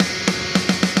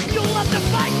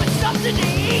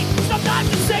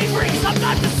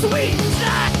Sweet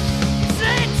snack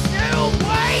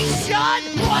situation.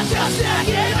 What's your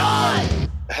snacking on?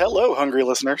 Hello, hungry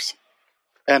listeners,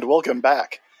 and welcome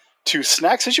back to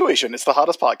Snack Situation. It's the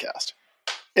hottest podcast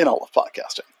in all of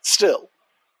podcasting.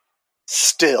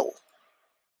 Still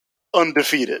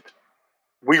undefeated.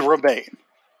 We remain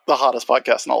the hottest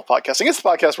podcast in all of podcasting. It's the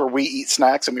podcast where we eat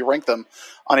snacks and we rank them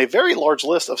on a very large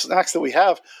list of snacks that we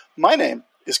have. My name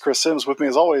is Chris Sims. With me,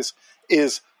 as always,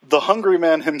 is the hungry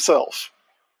man himself,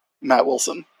 Matt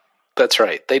Wilson. That's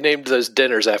right. They named those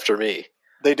dinners after me.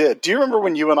 They did. Do you remember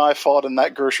when you and I fought in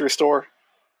that grocery store?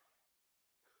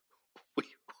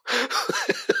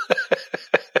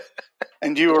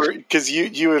 And you were, because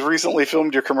you had recently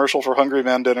filmed your commercial for Hungry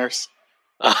Man Dinners.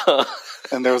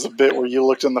 And there was a bit where you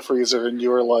looked in the freezer and you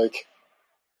were like,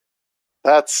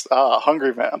 that's,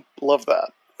 Hungry Man. Love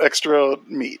that. Extra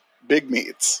meat. Big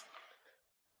meats.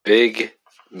 Big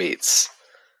meats.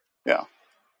 Yeah.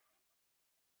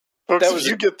 Folks, did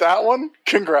you get that one?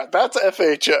 Congrats. That's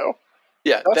FHO.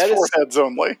 Yeah. That's for heads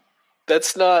only.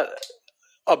 That's not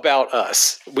about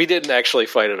us. We didn't actually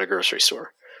fight at a grocery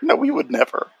store. No, we would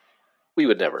never. We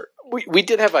would never. We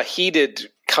did have a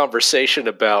heated conversation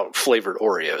about flavored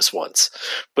Oreos once,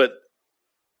 but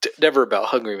never about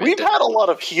Hungry Man. We've had a lot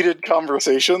of heated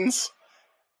conversations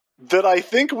that I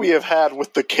think we have had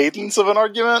with the cadence of an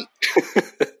argument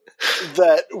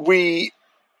that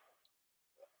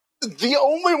the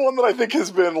only one that I think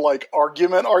has been like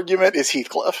argument is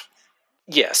Heathcliff.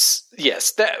 Yes.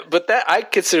 But I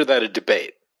consider that a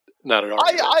debate, not an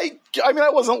argument. I mean, I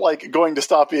wasn't like going to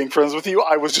stop being friends with you.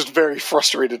 I was just very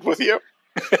frustrated with you.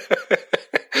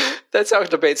 That's how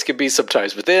debates can be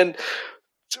sometimes. But then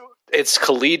it's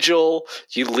collegial.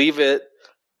 You leave it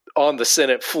on the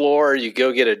Senate floor. You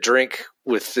go get a drink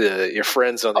with your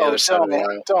friends on the other side of the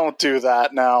aisle. Don't do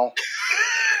that now.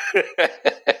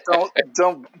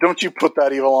 Don't you put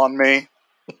that evil on me.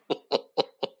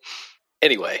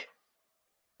 Anyway,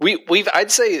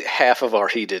 I'd say half of our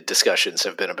heated discussions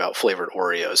have been about flavored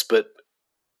Oreos, but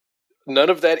none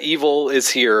of that evil is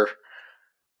here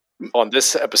on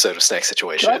this episode of Snack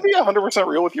Situation. Can I be 100%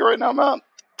 real with you right now, Matt?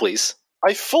 Please.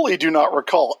 I fully do not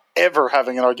recall ever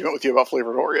having an argument with you about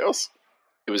flavored Oreos.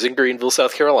 It was in Greenville,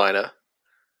 South Carolina.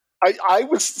 I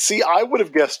would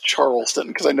have guessed Charleston,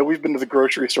 because I know we've been to the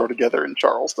grocery store together in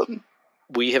Charleston.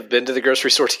 We have been to the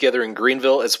grocery store together in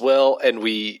Greenville as well, and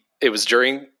it was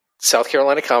during South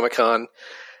Carolina Comic-Con,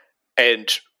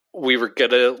 and we were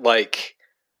gonna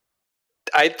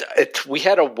we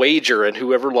had a wager, and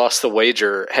whoever lost the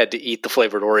wager had to eat the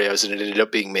flavored Oreos, and it ended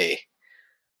up being me.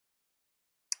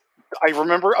 I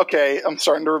remember. Okay, I'm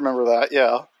starting to remember that.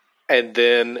 Yeah. And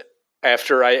then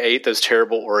after I ate those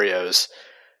terrible Oreos,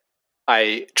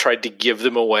 I tried to give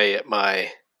them away at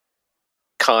my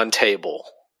con table.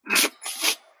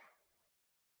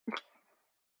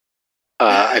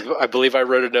 I believe I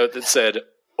wrote a note that said,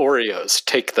 "Oreos,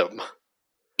 take them."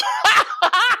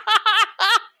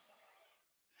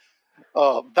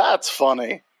 Oh, that's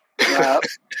funny.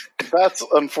 That's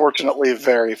unfortunately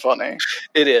very funny.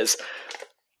 It is.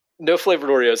 No flavored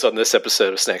Oreos on this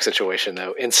episode of Snack Situation,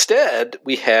 though. Instead,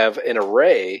 we have an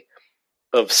array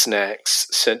of snacks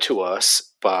sent to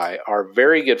us by our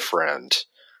very good friend,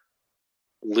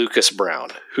 Lucas Brown,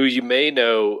 who you may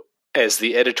know as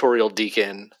the editorial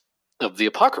deacon of the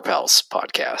Apocrypals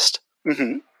podcast.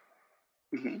 Mm-hmm.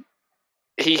 Mm-hmm.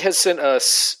 He has sent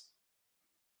us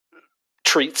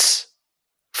treats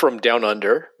from Down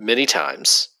Under many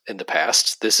times in the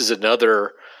past. This is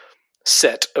another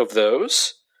set of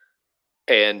those,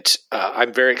 and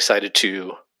I'm very excited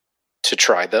to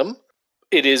try them.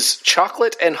 It is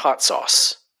chocolate and hot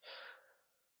sauce,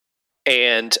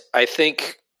 and I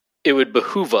think it would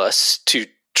behoove us to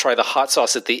try the hot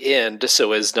sauce at the end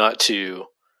so as not to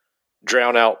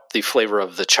drown out the flavor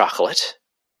of the chocolate.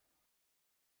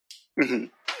 Mm-hmm.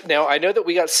 Now, I know that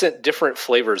we got sent different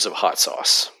flavors of hot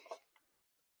sauce.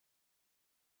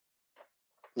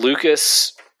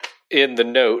 Lucas, in the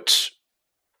note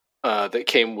that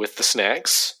came with the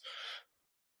snacks,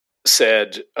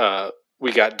 said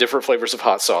we got different flavors of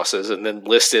hot sauces and then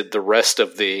listed the rest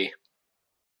of the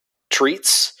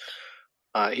treats.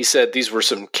 He said these were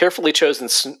some carefully chosen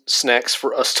snacks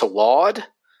for us to laud.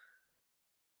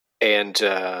 And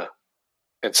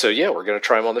so, yeah, we're going to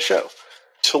try them on the show.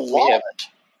 To laud?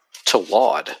 To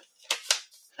laud.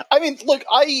 I mean, look,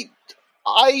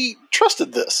 I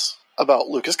trusted this about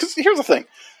Lucas, because here's the thing.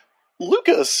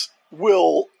 Lucas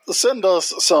will send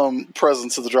us some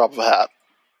presents at the drop of a hat.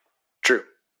 True.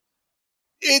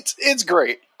 It's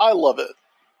great. I love it.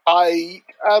 I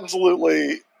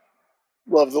absolutely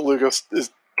love that Lucas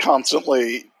is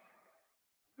constantly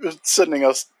sending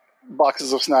us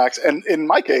boxes of snacks, and in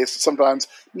my case, sometimes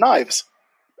knives.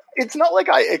 It's not like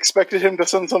I expected him to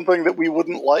send something that we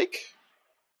wouldn't like,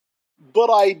 but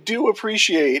I do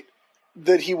appreciate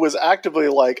that he was actively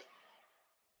like,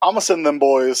 I'm gonna send them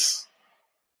boys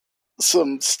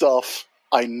some stuff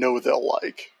I know they'll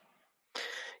like.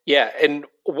 Yeah, and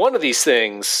one of these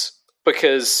things,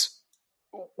 because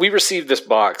we received this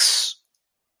box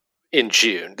in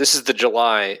June. This is the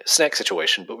July snack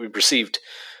situation, but we received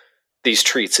these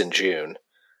treats in June.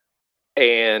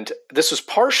 And this was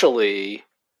partially,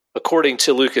 according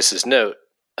to Lucas's note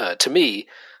to me,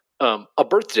 a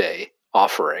birthday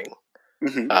offering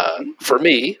for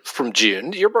me from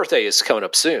June. Your birthday is coming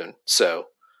up soon, so.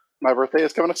 My birthday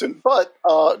is coming up soon. But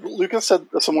Lucas said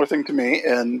a similar thing to me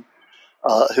in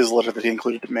his letter that he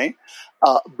included to me.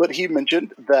 But he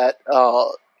mentioned that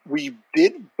we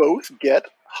did both get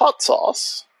hot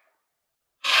sauce.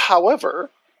 However,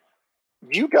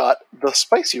 you got the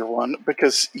spicier one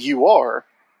because you are,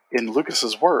 in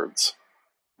Lucas's words,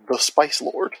 the Spice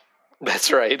Lord.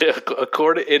 That's right.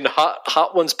 According in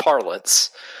Hot Ones parlance,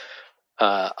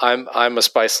 I'm a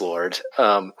Spice Lord.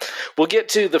 We'll get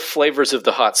to the flavors of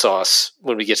the hot sauce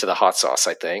when we get to the hot sauce,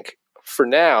 I think. For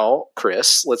now,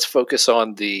 Chris, let's focus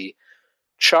on the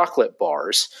chocolate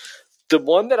bars. The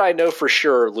one that I know for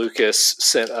sure Lucas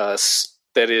sent us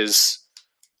that is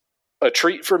a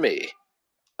treat for me,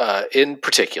 in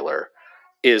particular,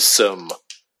 is some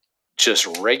just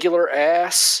regular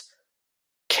ass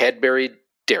Cadbury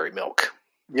Dairy Milk.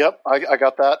 Yep, I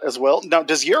got that as well. Now,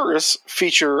 does yours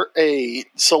feature a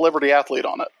celebrity athlete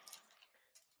on it?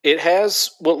 It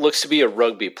has what looks to be a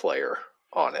rugby player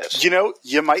on it. You know,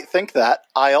 you might think that.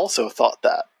 I also thought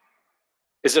that.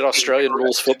 Is it Australian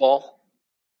rules football?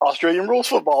 Australian rules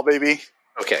football, baby.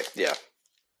 Okay, yeah.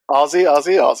 Aussie,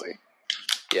 Aussie, Aussie.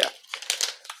 Yeah.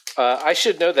 I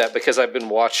should know that because I've been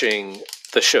watching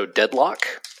the show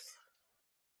Deadlock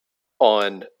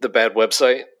on the bad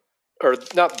website. Or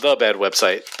not the bad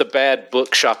website, the bad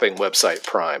book shopping website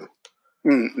Prime.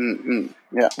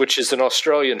 Yeah. Which is an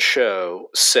Australian show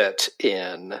set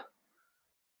in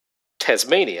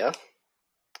Tasmania.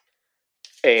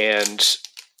 And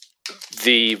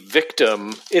the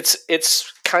victim,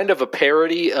 it's kind of a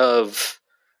parody of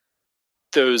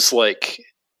those like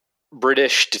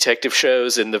British detective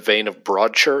shows in the vein of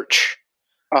Broadchurch.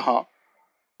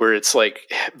 Where it's like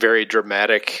very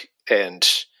dramatic and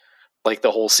like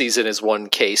the whole season is one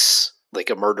case,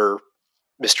 like a murder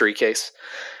mystery case.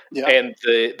 Yeah. And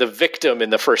the victim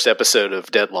in the first episode of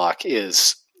Deadlock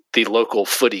is the local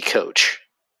footy coach.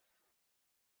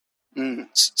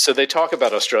 So they talk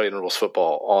about Australian rules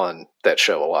football on that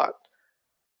show a lot.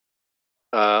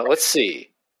 Let's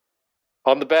see.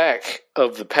 On the back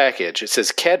of the package, it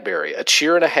says Cadbury, a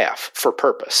cheer and a half for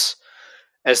purpose.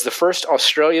 As the first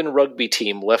Australian rugby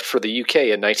team left for the UK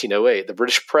in 1908, the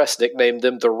British press nicknamed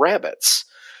them the Rabbits.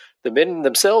 The men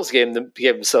themselves gave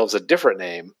themselves a different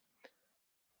name,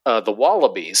 the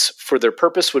Wallabies, for their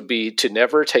purpose would be to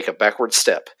never take a backward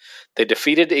step. They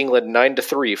defeated England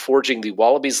 9-3, forging the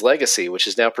Wallabies' legacy, which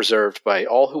is now preserved by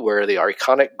all who wear the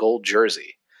iconic gold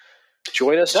jersey.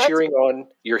 Join us cheering on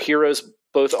your heroes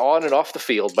both on and off the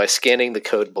field by scanning the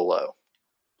code below.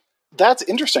 That's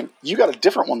interesting. You got a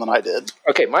different one than I did.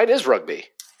 Okay, mine is rugby.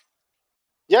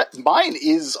 Yeah, mine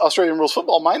is Australian rules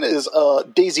football. Mine is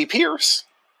Daisy Pearce.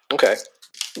 Okay.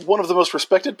 One of the most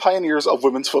respected pioneers of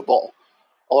women's football,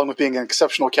 along with being an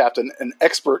exceptional captain and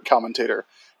expert commentator.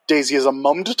 Daisy is a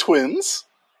mum to twins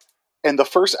and the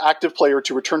first active player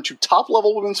to return to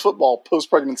top-level women's football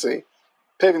post-pregnancy,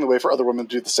 paving the way for other women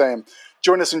to do the same.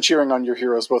 Join us in cheering on your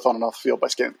heroes both on and off the field by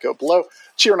scanning the code below.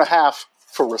 Cheer and a half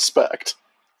for respect.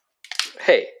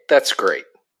 Hey, that's great.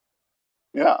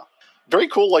 Yeah. Very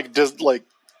cool, I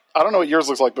don't know what yours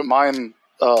looks like, but mine,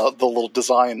 the little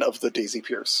design of the Daisy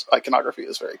Pearce iconography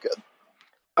is very good.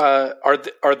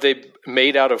 Are they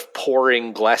made out of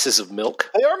pouring glasses of milk?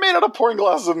 They are made out of pouring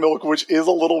glasses of milk, which is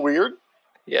a little weird.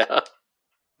 Yeah.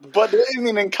 But, I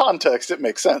mean, in context, it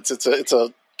makes sense. It's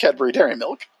a Cadbury Dairy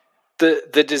Milk.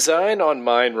 The design on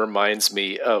mine reminds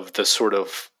me of the sort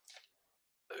of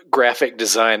graphic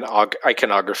design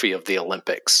iconography of the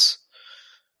Olympics.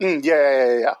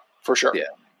 Yeah, for sure.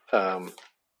 Yeah.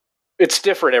 It's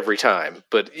different every time,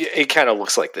 but it kind of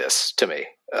looks like this to me,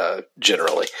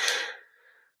 generally.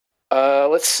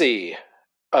 Let's see.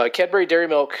 Cadbury Dairy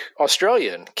Milk,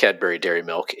 Australian Cadbury Dairy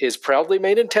Milk, is proudly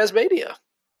made in Tasmania.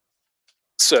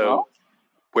 So,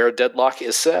 where Deadlock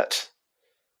is set.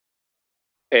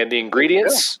 And the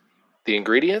ingredients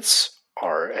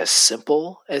are as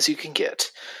simple as you can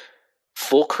get.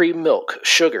 Full cream milk,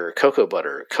 sugar, cocoa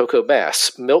butter, cocoa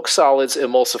mass, milk solids,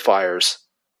 emulsifiers,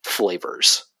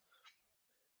 flavors.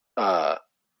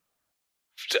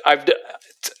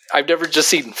 I've never just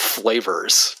seen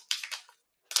flavors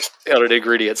on an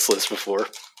ingredients list before.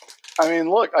 I mean,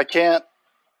 look, I can't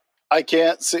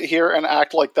sit here and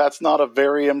act like that's not a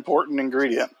very important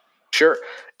ingredient. Sure.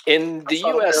 In the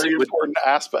U.S., it would important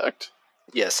aspect.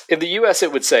 Yes, in the U.S.,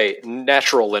 it would say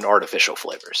natural and artificial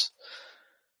flavors,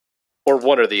 or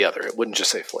one or the other. It wouldn't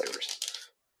just say flavors.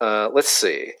 Let's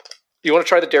see. You want to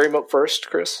try the dairy milk first,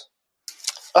 Chris?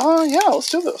 Yeah, let's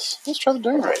do this. Let's try the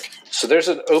dairy milk. Right. So there's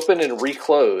an open and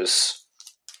reclose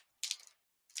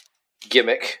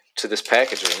gimmick to this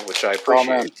packaging, which I appreciate.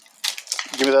 Oh, man.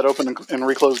 Give me that open and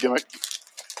reclose gimmick.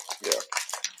 Yeah.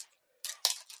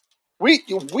 We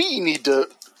need to...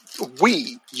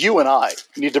 you and I,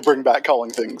 need to bring back calling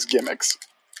things gimmicks.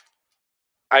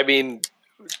 I mean,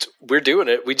 we're doing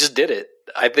it. We just did it.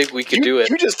 I think we could do it.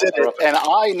 You just did it, and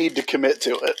I need to commit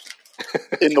to it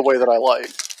in the way that I like.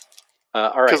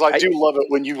 All right. Because I do love it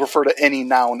when you refer to any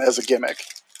noun as a gimmick.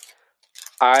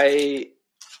 I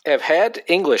have had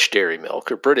English dairy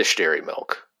milk or British dairy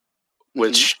milk,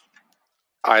 which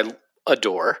I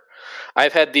adore.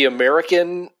 I've had the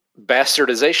American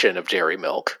bastardization of dairy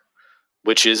milk,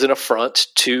 which is an affront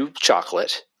to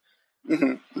chocolate.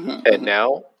 And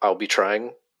now I'll be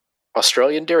trying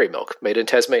Australian dairy milk made in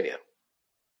Tasmania.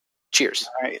 Cheers.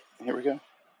 All right, here we go.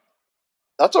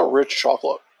 That's a rich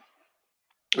chocolate.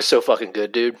 It's so fucking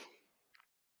good, dude.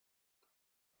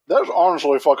 That's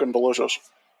honestly fucking delicious.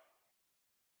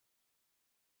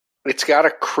 It's got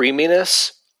a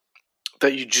creaminess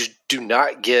that you just do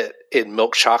not get in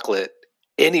milk chocolate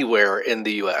anywhere in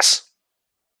the U.S.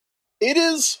 It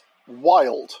is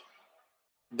wild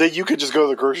that you could just go to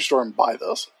the grocery store and buy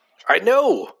this. I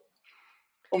know.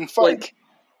 I'm fine.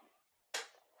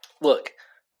 Look,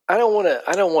 I don't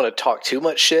want to talk too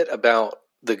much shit about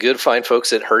the good fine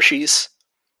folks at Hershey's.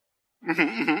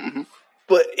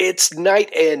 But it's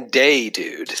night and day,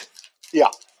 dude. Yeah.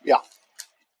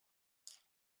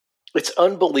 It's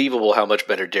unbelievable how much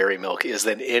better dairy milk is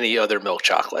than any other milk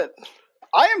chocolate.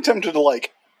 I am tempted to,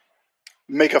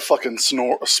 make a fucking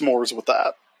s'mores with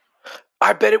that.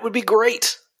 I bet it would be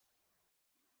great.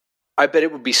 I bet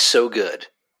it would be so good.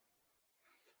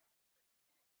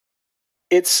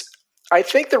 I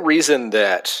think the reason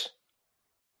that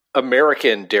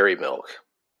American dairy milk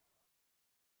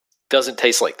doesn't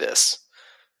taste like this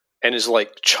and is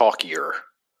chalkier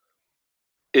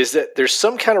is that there's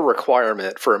some kind of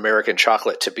requirement for American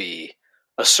chocolate to be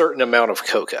a certain amount of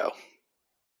cocoa.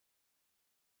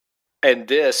 And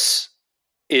this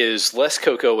is less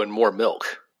cocoa and more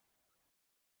milk.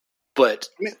 But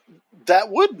I mean, that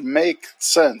would make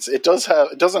sense. It's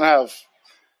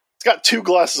got 2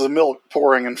 glasses of milk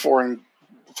forming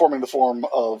the form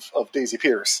of Daisy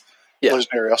Pearce,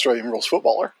 legendary Australian rules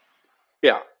footballer.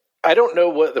 Yeah. I don't know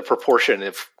what the proportion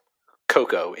of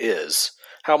cocoa is.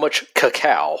 How much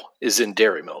cacao is in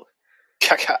dairy milk?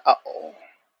 Cacao.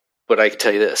 But I can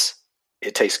tell you this.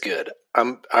 It tastes good.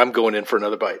 I'm going in for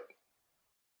another bite.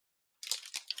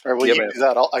 All right, well, you do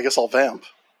that. I guess I'll vamp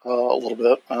a little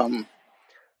bit.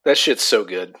 That shit's so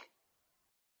good.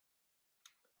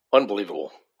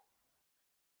 Unbelievable.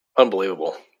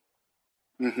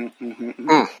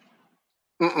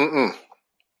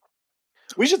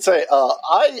 We should say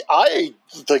I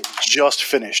just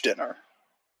finished dinner.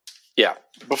 Yeah.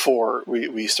 Before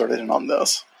we started in on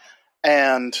this.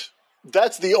 And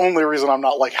that's the only reason I'm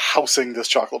not housing this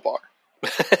chocolate bar.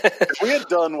 If we had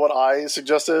done what I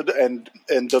suggested and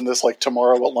done this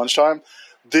tomorrow at lunchtime,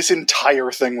 this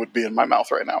entire thing would be in my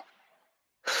mouth right now.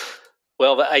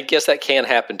 Well, I guess that can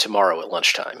happen tomorrow at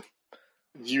lunchtime.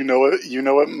 You know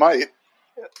it might.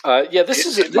 Yeah, this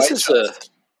is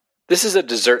a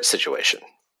dessert situation.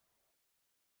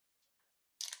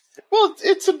 Well,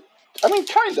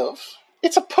 kind of.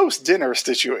 It's a post-dinner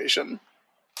situation.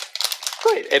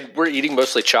 Right, and we're eating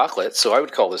mostly chocolate, so I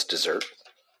would call this dessert.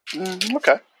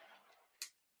 Okay.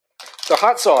 The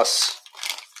hot sauce,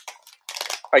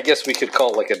 I guess we could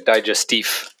call a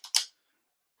digestif.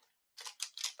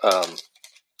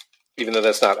 Even though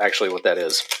that's not actually what that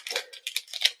is.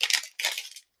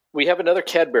 We have another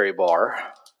Cadbury bar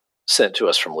sent to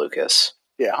us from Lucas.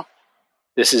 Yeah.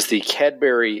 This is the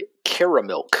Cadbury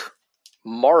Caramilk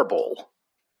Marble.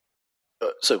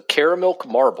 So Caramilk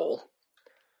Marble,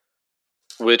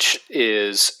 which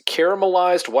is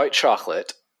caramelized white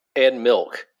chocolate and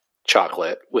milk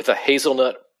chocolate with a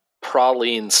hazelnut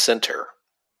praline center.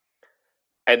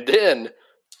 And then,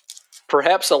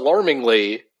 perhaps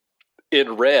alarmingly,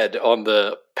 in red on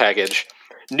the package,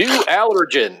 new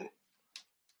allergen.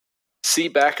 See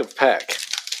back of pack.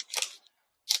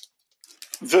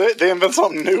 They invent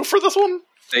something new for this one?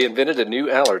 They invented a new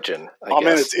allergen, I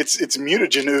Man, guess. it's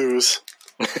mutagen ooze.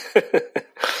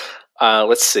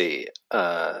 Let's see.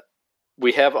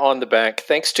 We have on the back,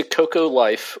 thanks to Cocoa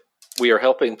Life, we are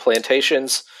helping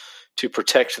plantations to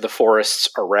protect the forests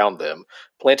around them.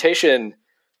 Plantation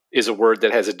is a word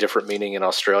that has a different meaning in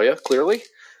Australia, clearly.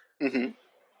 Mm-hmm.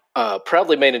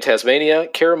 Proudly made in Tasmania,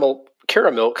 Caramilk,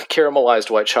 caramelized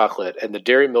white chocolate, and the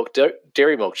Dairy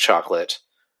Milk chocolate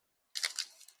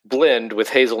blend with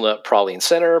hazelnut praline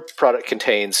center. Product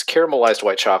contains caramelized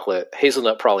white chocolate,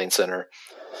 hazelnut praline center,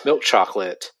 milk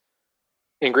chocolate.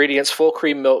 Ingredients: full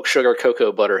cream milk, sugar,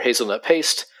 cocoa, butter, hazelnut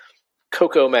paste,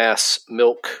 cocoa mass,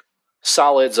 milk,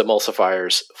 solids,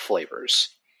 emulsifiers, flavors.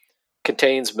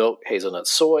 Contains milk, hazelnut,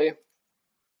 soy.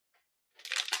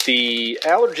 The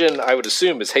allergen, I would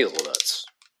assume, is hazelnuts.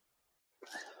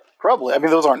 Probably. I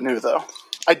mean, those aren't new, though.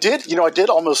 I did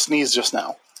almost sneeze just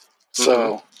now.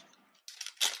 So,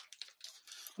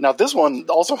 Now this one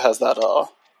also has that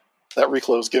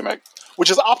reclose gimmick, which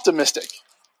is optimistic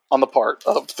on the part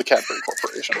of the Cadbury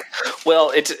Corporation.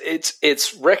 Well,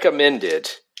 it's recommended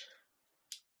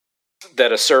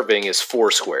that a serving is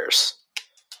 4 squares.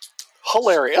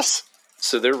 Hilarious.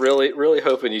 So they're really, really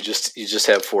hoping you just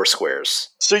have 4 squares.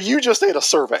 So you just ate a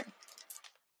serving.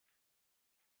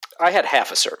 I had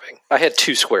half a serving. I had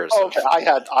 2 squares. Oh, okay,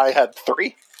 I had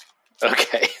 3.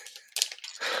 Okay.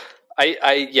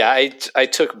 I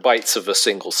took bites of a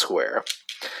single square.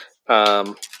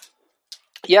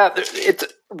 It's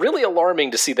really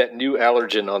alarming to see that new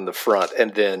allergen on the front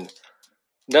and then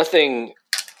nothing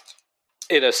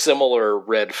in a similar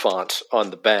red font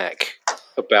on the back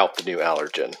about the new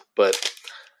allergen. But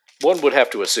one would have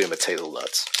to assume it's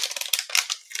hazelnuts.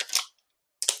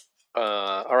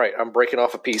 All right, I'm breaking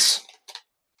off a piece.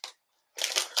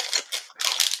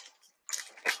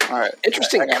 All right.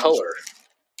 Interesting color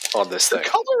on this thing. The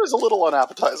color is a little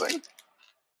unappetizing.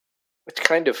 It's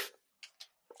kind of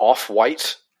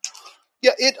off-white.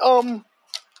 Yeah, it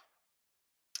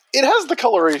has the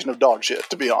coloration of dog shit,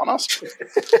 to be honest.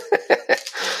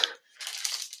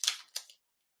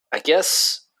 I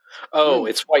guess. Oh,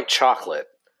 it's white chocolate.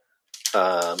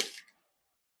 But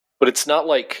it's not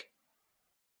like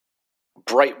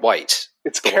bright white.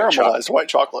 It's caramelized white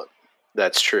chocolate.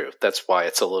 That's true. That's why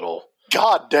it's a little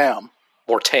God damn.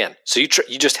 more tan. So you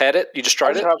just had it? You just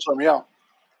tried it? Have some, yeah.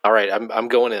 All right, I'm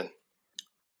going in.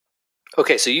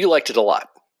 Okay, so you liked it a lot.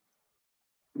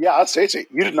 Yeah, that's tasty.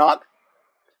 You did not?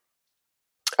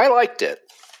 I liked it.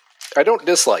 I don't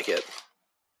dislike it.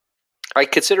 I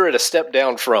consider it a step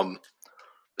down from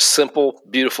simple,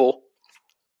 beautiful,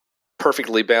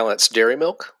 perfectly balanced dairy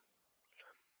milk.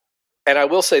 And I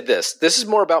will say this is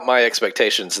more about my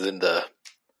expectations than the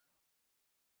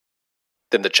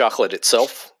chocolate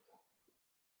itself.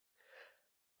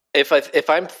 If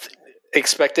I'm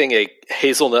expecting a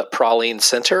hazelnut praline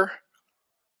center,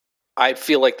 I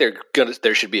feel like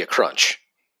there should be a crunch.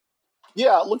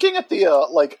 Yeah, looking at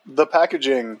the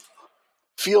packaging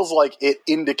feels like it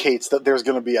indicates that there's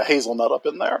going to be a hazelnut up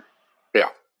in there. Yeah.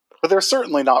 But there's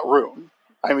certainly not room.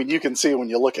 I mean, you can see when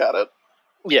you look at it.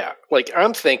 Yeah, like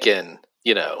I'm thinking,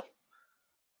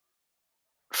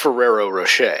 Ferrero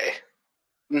Rocher.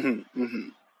 Mm-hmm, mm-hmm.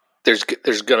 There's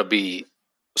going to be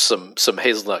some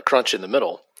hazelnut crunch in the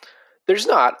middle. There's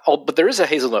not, but there is a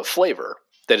hazelnut flavor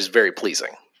that is very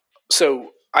pleasing.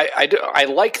 So I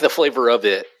like the flavor of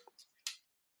it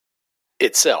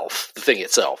itself, the thing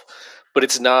itself, but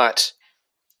it's not.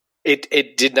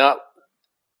 It did not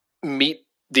meet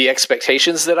the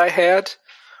expectations that I had,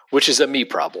 which is a me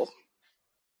problem.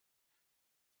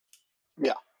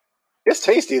 Yeah, it's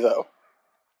tasty though.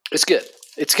 It's good.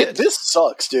 It's good. This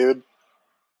sucks, dude.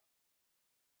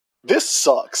 This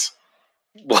sucks.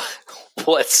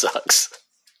 What sucks?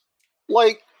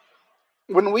 Like,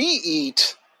 when we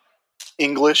eat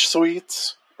English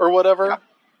sweets or whatever,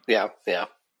 yeah,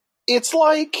 it's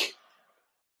like,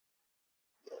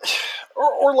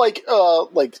 or like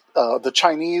the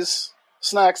Chinese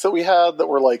snacks that we had that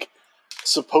were like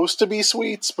supposed to be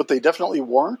sweets, but they definitely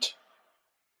weren't.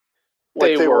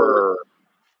 Like they were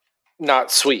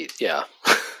not sweet. Yeah,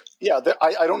 yeah.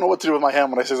 I don't know what to do with my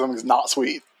hand when I say something's not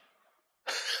sweet.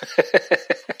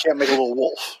 Can't make a little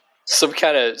wolf. Some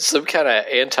kind of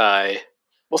anti.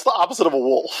 What's the opposite of a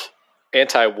wolf?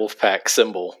 Anti-wolf pack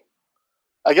symbol.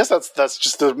 I guess that's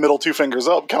just the middle 2 fingers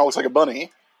up. Kind of looks like a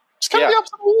bunny. Just kind of the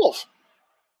opposite of a wolf.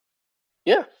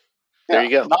 Yeah. There you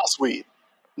go.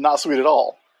 Not sweet at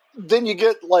all. Then you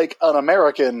get like an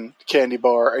American candy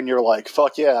bar, and you're like,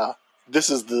 "Fuck yeah, this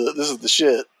is the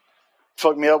shit."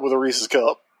 Fuck me up with a Reese's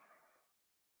cup.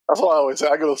 That's what I always say.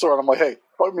 I go to the store and I'm like, "Hey,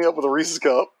 fuck me up with a Reese's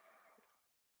cup,"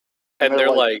 and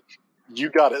they're like, "You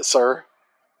got it, sir."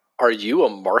 are you a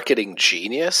marketing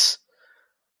genius?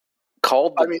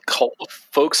 Call the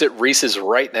folks at Reese's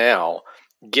right now.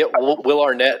 Get Will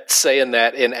Arnett saying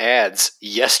that in ads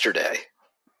yesterday.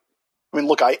 I mean,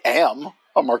 look, I am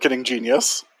a marketing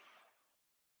genius.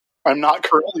 I'm not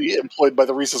currently employed by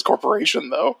the Reese's Corporation,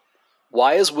 though.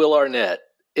 Why is Will Arnett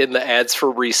in the ads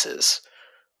for Reese's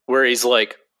where he's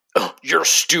like, oh, you're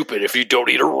stupid if you don't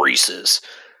eat a Reese's?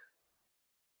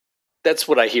 That's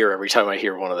what I hear every time I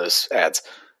hear one of those ads.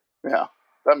 Yeah,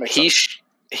 that makes sense.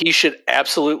 He should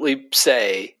absolutely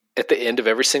say at the end of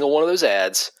every single one of those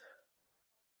ads,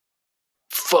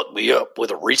 fuck me up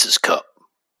with a Reese's cup.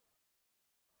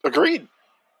 Agreed.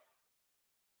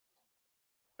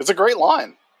 It's a great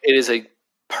line. It is a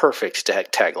perfect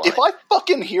tagline. If I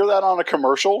fucking hear that on a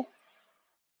commercial,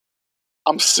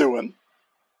 I'm suing.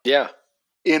 Yeah.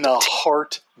 In a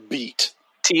heartbeat.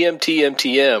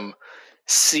 TM,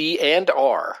 C and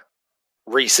R.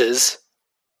 Reese's.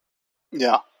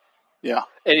 Yeah. Yeah.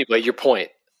 Anyway, your point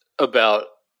about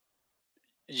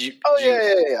you. Oh,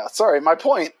 yeah. Sorry, my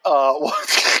point. My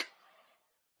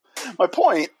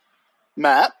point,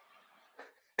 Matt,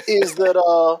 is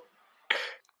that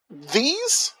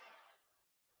these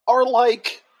are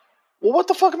like, well, what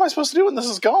the fuck am I supposed to do when this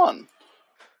is gone?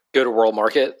 Go to World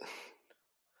Market.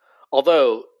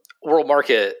 Although World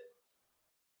Market,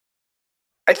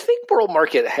 I think World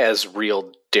Market has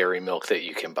real dairy milk that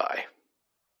you can buy.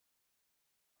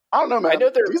 I don't know, man. I know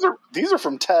these are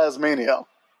from Tasmania.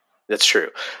 That's true,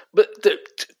 but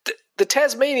the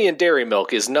Tasmanian dairy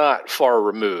milk is not far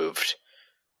removed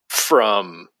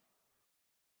from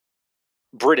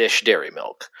British dairy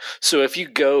milk. So if you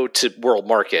go to World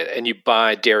Market and you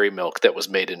buy dairy milk that was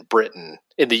made in Britain,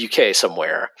 in the UK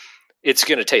somewhere, it's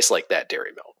going to taste like that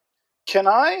dairy milk. Can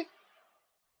I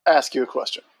ask you a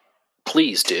question?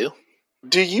 Please do.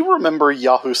 Do you remember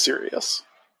Yahoo Serious?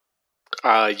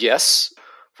 Yes.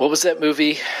 What was that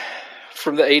movie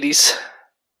from the 80s?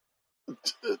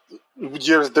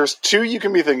 There's two you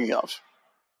can be thinking of.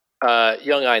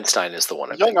 Young Einstein is the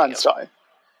one I'm Young thinking Einstein. of.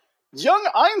 Young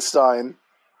Einstein,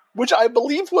 which I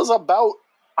believe was about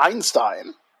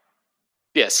Einstein.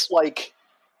 Yes. Like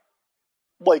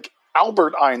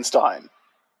Albert Einstein,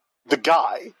 the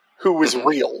guy who was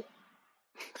real.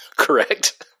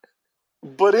 Correct.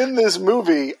 But in this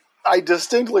movie, I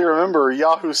distinctly remember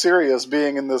Yahoo Serious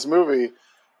being in this movie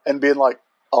and being like,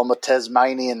 I'm a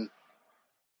Tasmanian.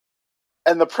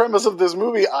 And the premise of this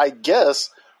movie, I guess,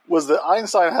 was that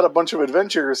Einstein had a bunch of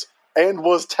adventures and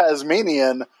was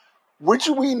Tasmanian, which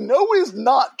we know is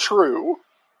not true.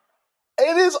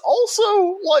 And is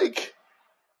also, like,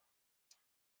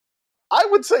 I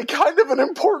would say kind of an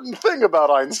important thing about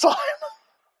Einstein.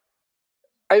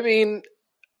 I mean,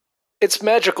 it's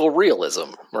magical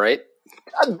realism, right?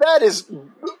 That is,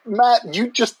 Matt,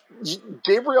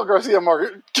 Gabriel Garcia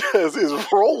Marquez is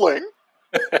rolling,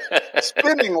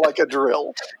 spinning like a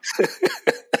drill.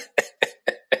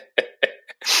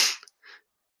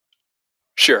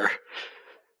 Sure.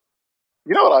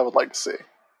 You know what I would like to see?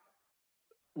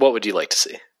 What would you like to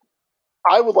see?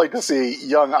 I would like to see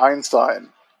young Einstein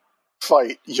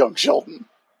fight young Sheldon.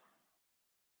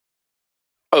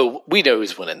 Oh, we know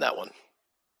who's winning that one.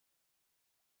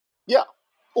 Yeah.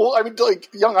 Well, I mean, like,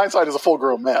 young Einstein is a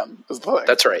full-grown man, is the thing.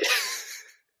 That's right.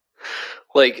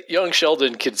 Like, young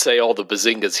Sheldon can say all the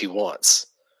bazingas he wants.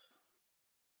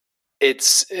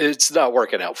 It's not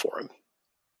working out for him.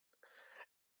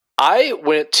 I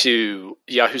went to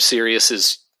Yahoo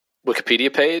Serious's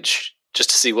Wikipedia page just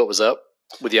to see what was up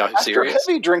with Yahoo Serious.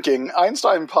 After heavy drinking,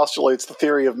 Einstein postulates the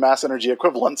theory of mass energy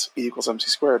equivalence, E equals mc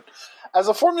squared, as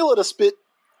a formula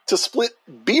to split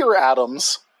beer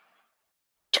atoms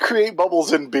to create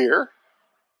bubbles in beer.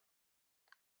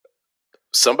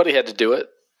 Somebody had to do it.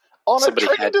 On a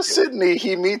train to Sydney,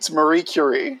 he meets Marie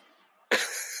Curie.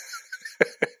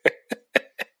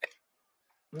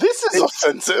 This is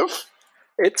offensive.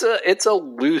 It's a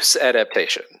loose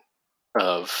adaptation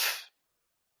of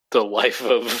the life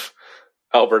of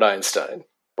Albert Einstein.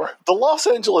 The Los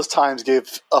Angeles Times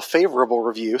gave a favorable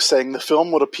review, saying the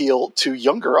film would appeal to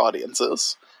younger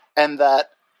audiences, and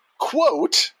that,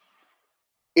 quote,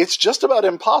 it's just about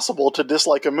impossible to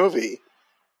dislike a movie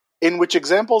in which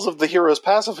examples of the hero's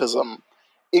pacifism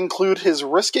include his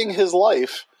risking his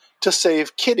life to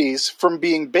save kitties from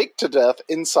being baked to death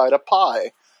inside a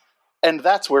pie. And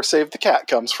that's where Save the Cat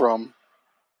comes from.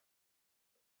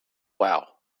 Wow.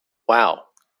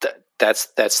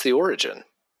 That's the origin.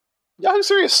 Yahoo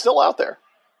Serious is still out there.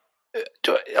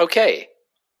 Okay.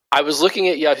 I was looking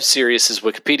at Yahoo Serious's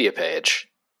Wikipedia page.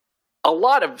 A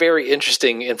lot of very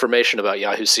interesting information about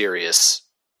Yahoo Serious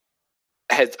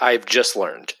I've just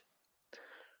learned.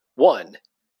 One,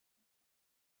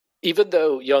 even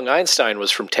though Young Einstein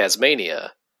was from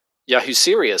Tasmania, Yahoo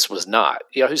Serious was not.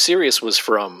 Yahoo Serious was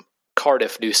from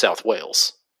Cardiff, New South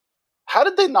Wales. How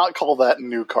did they not call that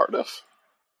New Cardiff?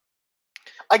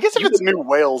 I guess if it's New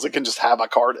Wales, it can just have a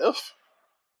Cardiff.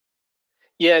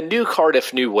 Yeah, New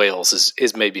Cardiff, New Wales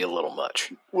is maybe a little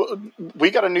much. Well,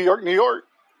 we got a New York, New York.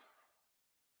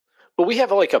 But we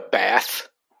have like a Bath.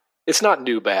 It's not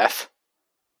New Bath.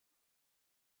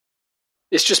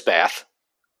 It's just Bath.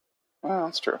 Oh,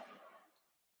 that's true.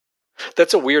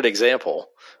 That's a weird example.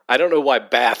 I don't know why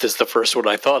Bath is the first one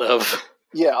I thought of.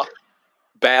 Yeah.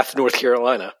 Bath, North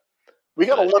Carolina. We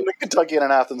got a London, Kentucky, and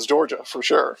an Athens, Georgia, for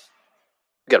sure.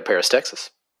 We got a Paris, Texas.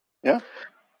 Yeah.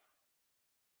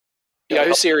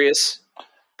 Yahoo Serious.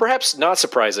 Perhaps not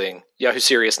surprising, Yahoo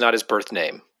Serious, not his birth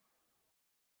name.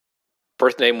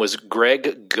 Birth name was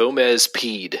Greg Gomez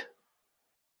Peed.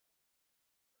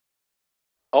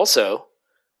 Also,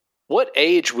 what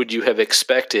age would you have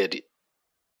expected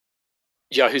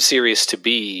Yahoo Serious to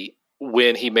be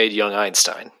when he made Young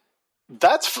Einstein?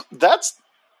 That's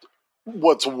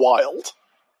what's wild.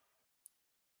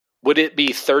 Would it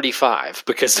be 35?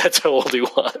 Because that's how old he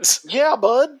was. Yeah,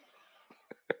 bud.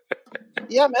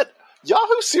 Yeah, man.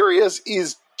 Yahoo Serious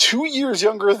is 2 years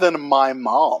younger than my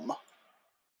mom.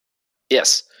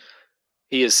 Yes.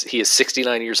 He is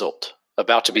 69 years old,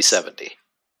 about to be 70.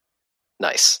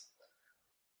 Nice.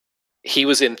 He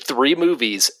was in 3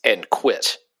 movies and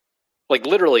quit. Like,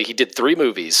 literally, he did 3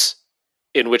 movies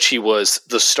in which he was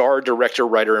the star, director,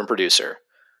 writer, and producer.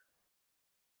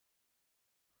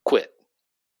 Quit.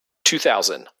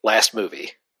 2000, last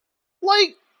movie.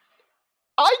 Like,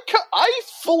 I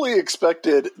fully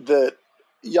expected that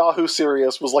Yahoo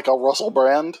Serious was like a Russell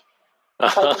Brand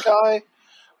type of guy,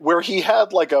 where he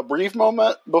had like a brief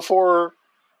moment before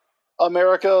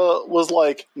America was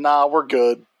like, nah, we're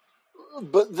good.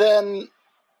 But then,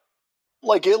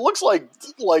 like, it looks like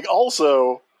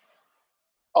also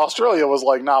Australia was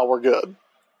like, nah, we're good.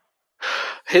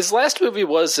 His last movie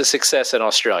was a success in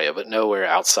Australia, but nowhere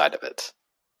outside of it.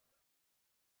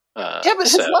 Yeah, but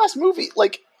his last movie,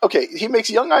 like, okay, he makes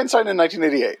Young Einstein in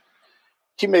 1988.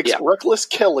 He makes Reckless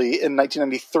Kelly in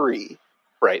 1993.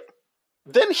 Right.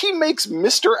 Then he makes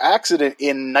Mr. Accident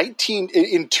in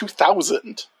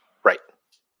 2000. Right.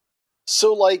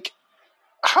 So, like,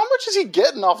 how much is he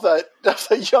getting off that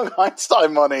Young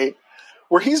Einstein money,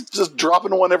 where he's just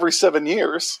dropping one every 7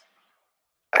 years?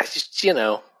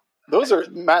 Those are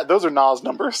Nas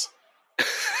numbers.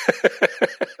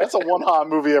 That's a one-hot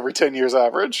movie every 10 years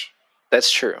average.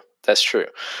 That's true.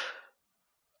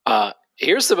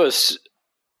 Here's the most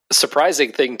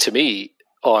surprising thing to me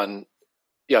on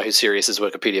Yahoo Serious'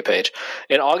 Wikipedia page.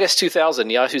 In August 2000,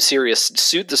 Yahoo Serious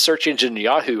sued the search engine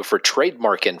Yahoo for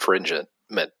trademark infringement.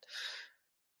 The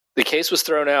case was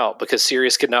thrown out because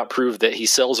Serious could not prove that he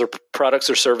sells products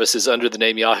or services under the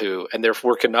name Yahoo, and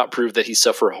therefore could not prove that he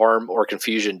suffered harm or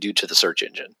confusion due to the search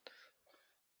engine.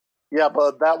 Yeah,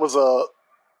 but that was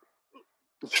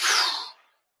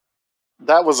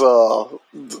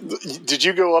did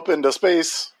you go up into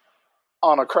space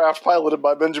on a craft piloted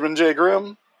by Benjamin J.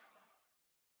 Grimm?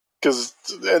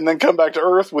 And then come back to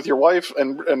Earth with your wife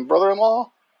and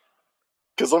brother-in-law?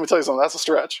 Because let me tell you something, that's a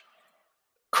stretch.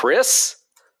 Chris?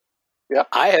 Yeah?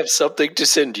 I have something to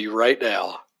send you right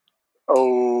now.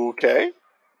 Okay.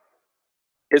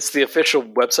 It's the official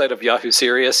website of Yahoo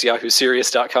Serious,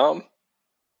 yahooSerious.com.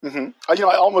 Mm-hmm. I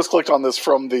almost clicked on this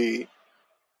from the...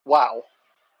 Wow.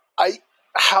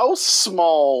 How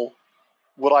small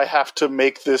would I have to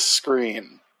make this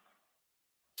screen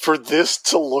for this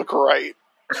to look right?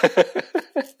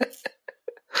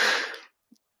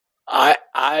 I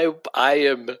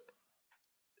am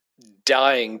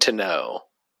dying to know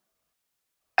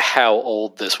how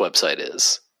old this website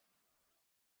is.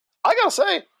 I gotta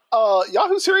say,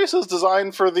 Yahoo Serious'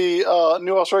 design for the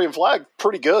new Australian flag,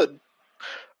 pretty good.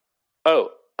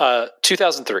 Oh,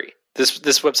 2003. This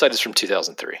website is from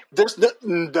 2003. There's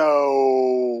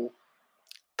no...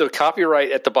 The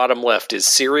copyright at the bottom left is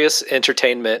Serious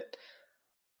Entertainment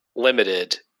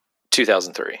Limited,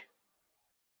 2003.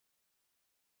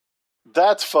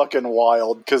 That's fucking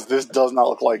wild, because this does not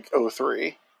look like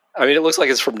 03. I mean, it looks like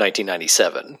it's from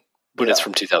 1997, but it's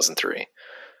from 2003.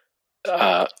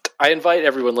 I invite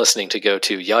everyone listening to go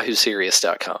to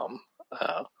yahooSerious.com.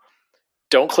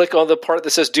 Don't click on the part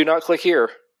that says "Do not click here."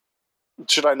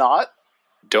 Should I not?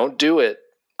 Don't do it.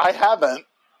 I haven't.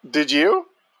 Did you?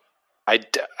 I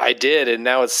did, and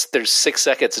now there's 6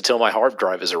 seconds until my hard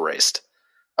drive is erased.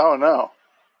 Oh, no.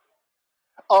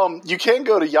 You can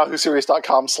go to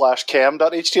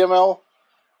yahooSerious.com/cam.html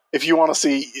if you want to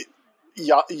see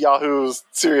Yahoo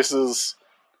Serious's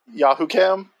Yahoo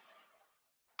Cam.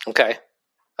 Okay.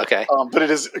 But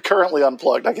it is currently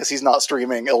unplugged. I guess he's not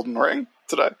streaming Elden Ring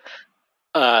today.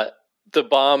 The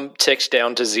bomb ticked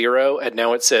down to 0, and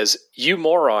now it says, "You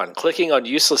moron, clicking on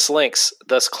useless links,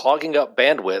 thus clogging up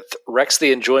bandwidth, wrecks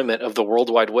the enjoyment of the World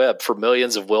Wide Web for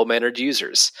millions of well-mannered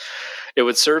users. It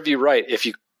would serve you right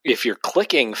if your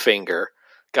clicking finger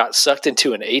got sucked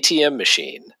into an ATM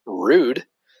machine. Rude.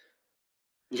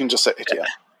 You can just say ATM.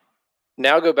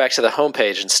 Now go back to the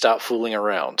homepage and stop fooling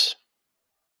around."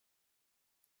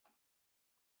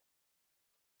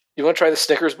 You want to try the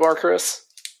Snickers bar, Chris?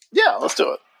 Yeah, let's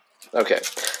do it. Okay.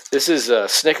 This is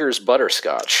Snickers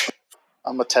Butterscotch.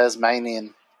 I'm a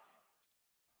Tasmanian.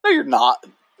 No, you're not.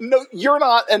 No, you're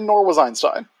not, and nor was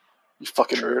Einstein. You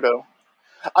fucking weirdo.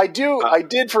 I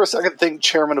did for a second think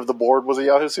Chairman of the Board was a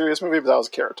Yahoo Serious movie, but that was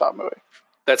a Carrot Top movie.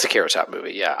 That's a Carrot Top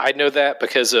movie, yeah. I know that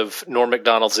because of Norm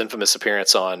Macdonald's infamous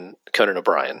appearance on Conan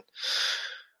O'Brien,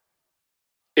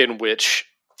 in which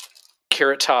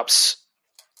Carrot Top's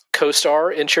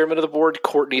co-star in Chairman of the Board,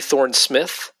 Courtney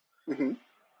Thorne-Smith,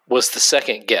 was the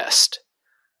second guest.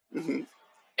 Mm-hmm.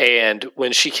 And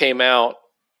when she came out,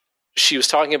 she was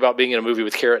talking about being in a movie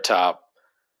with Carrot Top,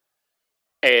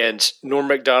 and Norm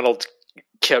Macdonald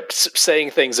kept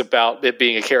saying things about it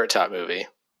being a Carrot Top movie.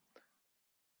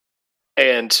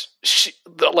 And she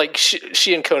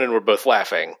and Conan were both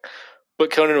laughing,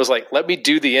 but Conan was like, "Let me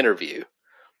do the interview."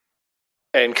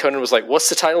 And Conan was like, "What's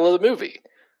the title of the movie?"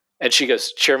 And she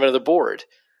goes, "Chairman of the Board."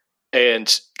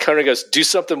 And Conan goes, "Do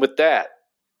something with that,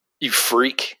 you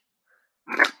freak."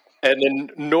 And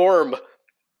then Norm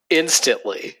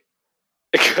instantly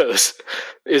goes,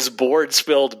 "Is board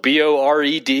spelled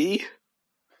B-O-R-E-D?"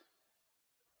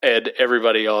 And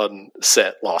everybody on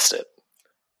set lost it.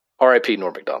 R.I.P.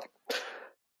 Norm Macdonald.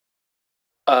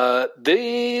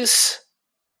 These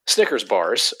Snickers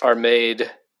bars are made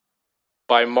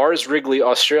by Mars Wrigley,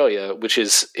 Australia, which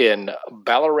is in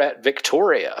Ballarat,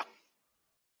 Victoria.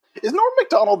 Is Norm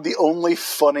Macdonald the only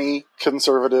funny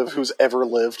conservative who's ever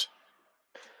lived?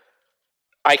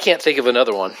 I can't think of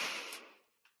another one.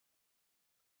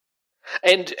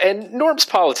 And Norm's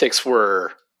politics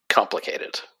were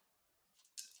complicated.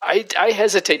 I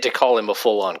hesitate to call him a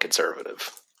full-on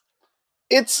conservative.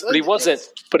 But he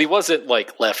wasn't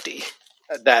like lefty.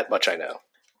 That much I know.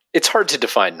 It's hard to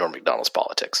define Norm Macdonald's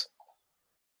politics.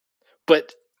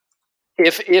 But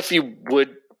if you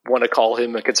would want to call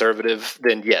him a conservative,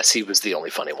 then yes, he was the only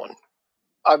funny one.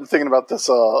 I'm thinking about this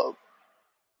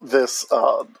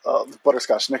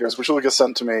butterscotch Snickers, which Lucas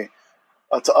sent to me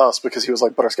to us because he was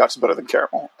like, butterscotch is better than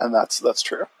caramel, and that's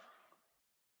true.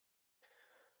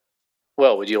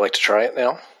 Well, would you like to try it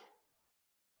now?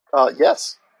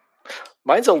 Yes.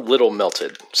 Mine's a little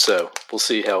melted, so we'll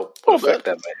see what effect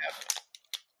that might have.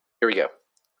 Here we go.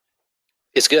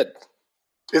 It's good.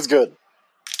 It's good.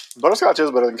 Butterscotch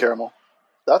is better than caramel.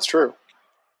 That's true.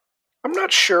 I'm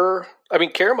not sure. I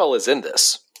mean, caramel is in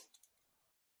this.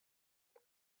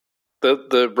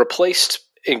 The replaced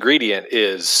ingredient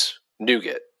is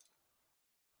nougat.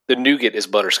 The nougat is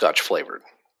butterscotch flavored.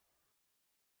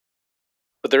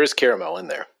 But there is caramel in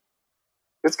there.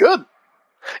 It's good.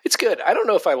 It's good. I don't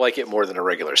know if I like it more than a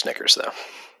regular Snickers, though.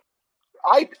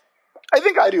 I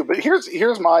think I do, but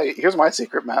here's my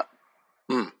secret, Matt.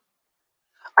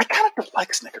 I kind of don't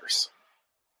like Snickers.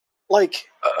 Like,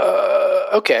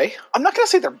 okay. I'm not gonna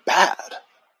say they're bad,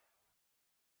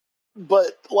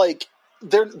 but like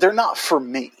they're not for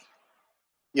me.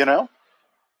 You know,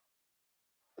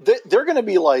 they're gonna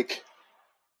be like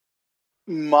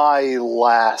my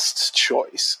last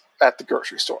choice at the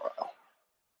grocery store aisle.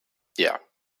 Yeah.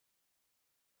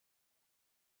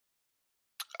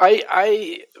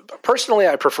 I personally,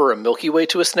 I prefer a Milky Way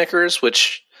to a Snickers,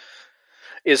 which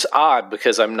is odd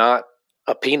because I'm not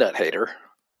a peanut hater.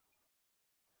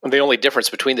 And the only difference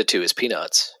between the two is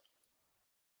peanuts.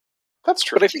 That's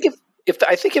true. But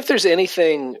I think if there's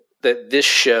anything that this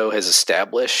show has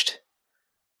established,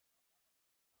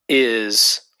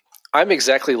 is I'm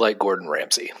exactly like Gordon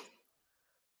Ramsay.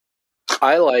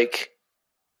 I like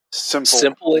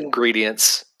simple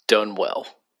ingredients done well.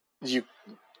 You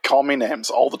call me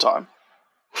names all the time.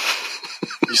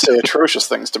 You say atrocious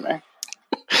things to me.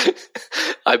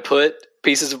 I put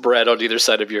pieces of bread on either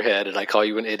side of your head, and I call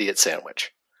you an idiot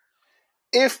sandwich.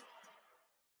 If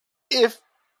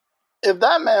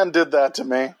that man did that to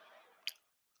me,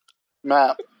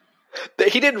 Matt.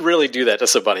 He didn't really do that to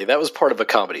somebody. That was part of a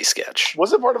comedy sketch.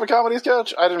 Was it part of a comedy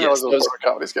sketch? I didn't realize it was part of a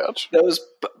comedy sketch. That was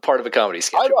part of a comedy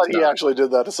sketch. I thought he actually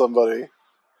did that to somebody.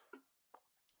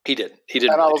 He did. He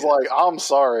did. And I was like, I'm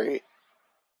sorry.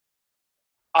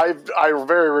 I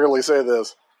very rarely say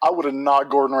this. I would have knocked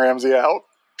Gordon Ramsay out.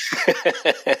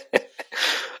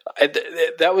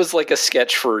 That was like a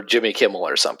sketch for Jimmy Kimmel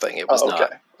or something. It was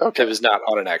not. Okay. It was not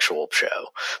on an actual show.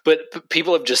 But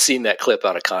people have just seen that clip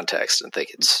out of context and think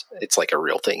it's like a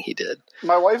real thing he did.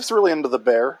 My wife's really into The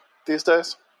Bear these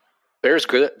days. Bear's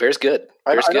good. Bear's good.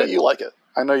 I know you like it.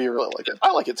 I know you really like it.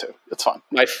 I like it too. It's fun.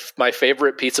 My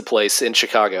favorite pizza place in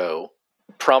Chicago,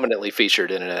 prominently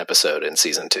featured in an episode in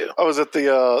season 2. Oh, is it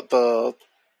the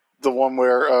one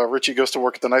where Richie goes to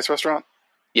work at the nice restaurant?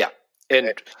 Yeah,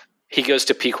 and he goes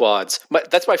to Pequod's.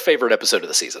 That's my favorite episode of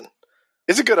the season.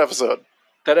 It's a good episode.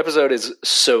 That episode is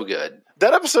so good.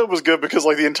 That episode was good because,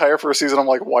 like, the entire first season, I'm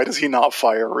like, why does he not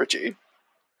fire Richie?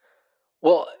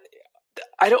 Well,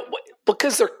 I don't,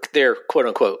 because they're quote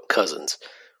unquote cousins.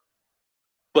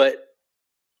 But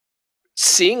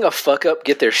seeing a fuck up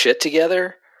get their shit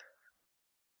together,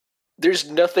 there's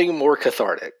nothing more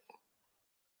cathartic.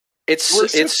 It's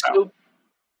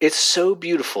so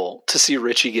beautiful to see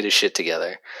Richie get his shit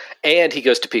together, and he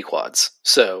goes to Pequod's.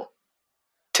 So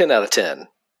 10 out of 10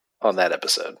 on that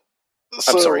episode.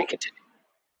 I'm sorry, continue.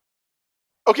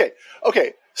 Okay.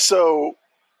 So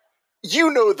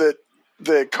you know that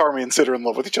Carmy and Sid are in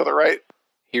love with each other, right?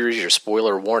 Here's your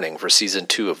spoiler warning for season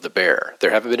 2 of The Bear.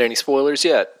 There haven't been any spoilers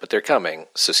yet, but they're coming,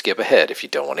 so skip ahead if you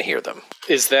don't want to hear them.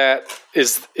 Is that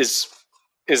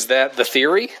the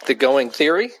theory? The going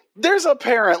theory? There's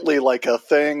apparently like a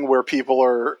thing where people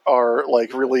are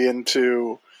like really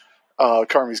into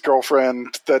Carmy's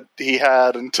girlfriend that he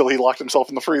had until he locked himself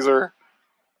in the freezer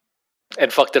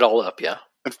and fucked it all up. Yeah,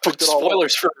 and fucked it all up.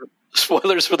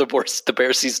 Spoilers for the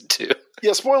Bear season 2.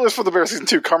 Yeah, spoilers for The Bear season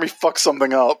 2. Carmy fucks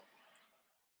something up,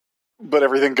 but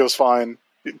everything goes fine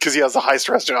because he has a high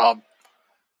stress job.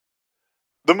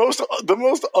 The most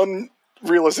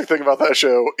unrealistic thing about that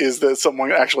show is that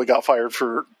someone actually got fired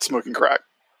for smoking crack.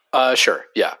 Sure.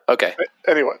 Yeah. Okay.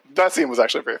 Anyway, that scene was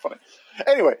actually very funny.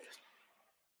 Anyway,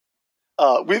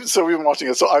 we've been watching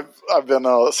it. So I've been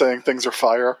saying things are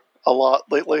fire a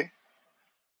lot lately,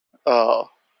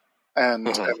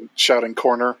 and shouting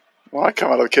corner when I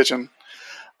come out of the kitchen.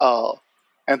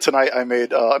 And tonight I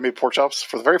made pork chops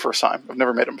for the very first time. I've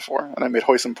never made them before, and I made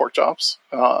hoisin pork chops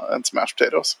and some mashed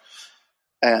potatoes,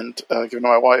 and given to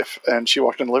my wife. And she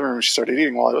walked in the living room and she started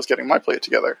eating while I was getting my plate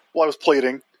together. While I was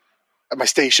plating at my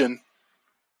station,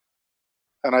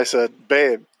 and I said,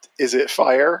 "Babe, is it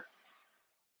fire?"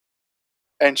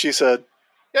 And she said,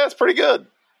 "Yeah, it's pretty good."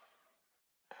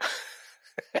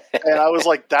 And I was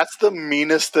like, "That's the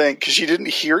meanest thing," because she didn't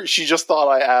hear. She just thought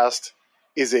I asked,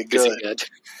 "Is it good?"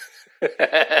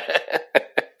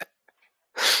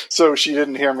 So she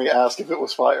didn't hear me ask if it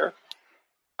was fire.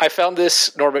 I found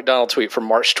this Norm Macdonald tweet from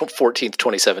March 14th,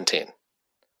 2017,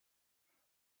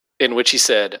 in which he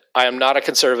said, "I am not a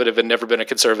conservative and never been a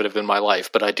conservative in my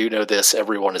life, but I do know this,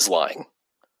 everyone is lying."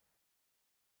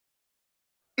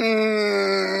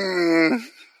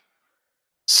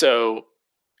 So,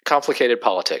 complicated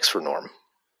politics for Norm.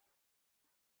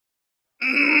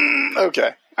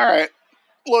 Okay. All right.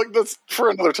 Look, that's for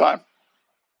another time.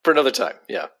 For another time,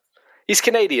 yeah. He's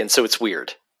Canadian, so it's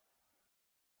weird.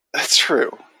 That's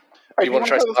true. Right, you want to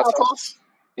try some hot sauce?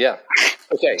 Yeah.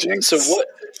 Okay. Jinx. So what?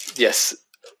 Yes.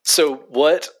 So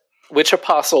what? Which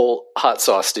Apostle hot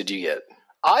sauce did you get?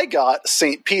 I got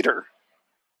St. Peter,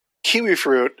 kiwi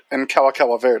fruit, and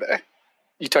Kawa Verde.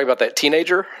 You talking about that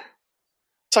teenager?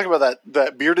 Talking about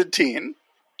that bearded teen.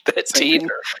 That teen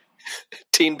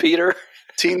Peter?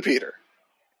 Teen Peter.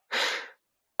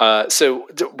 So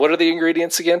what are the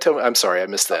ingredients again? Tell me. I'm sorry, I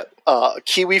missed that.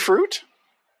 Kiwi fruit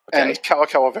and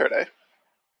Kawa Verde.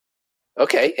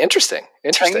 Okay, interesting.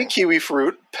 Tangy kiwi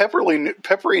fruit,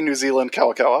 peppery New Zealand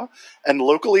Kawa, and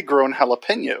locally grown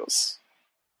jalapenos.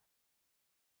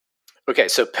 Okay,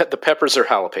 so the peppers are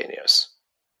jalapenos.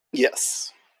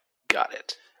 Yes. Got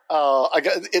it.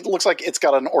 It looks like it's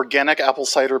got an organic apple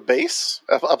cider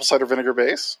vinegar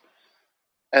base.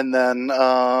 And then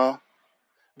the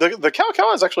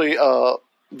Kawa is actually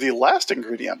the last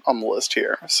ingredient on the list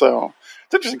here. So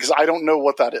it's interesting because I don't know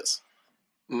what that is.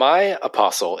 My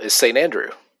apostle is St. Andrew.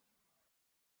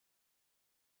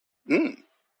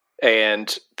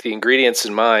 And the ingredients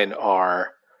in mine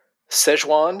are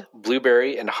Szechuan,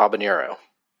 blueberry, and habanero.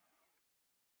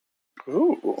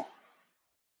 Ooh.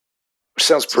 Which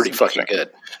sounds pretty fucking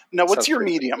good. Now, what's your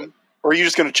medium? Or are you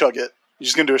just going to chug it? You're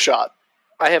just going to do a shot?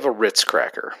 I have a Ritz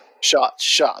cracker.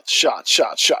 Shots.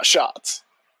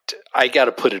 I got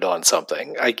to put it on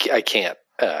something. I can't.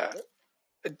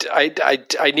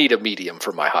 I need a medium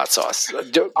for my hot sauce.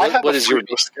 What is your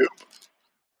scoop?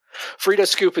 Frito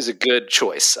Scoop is a good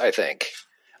choice, I think.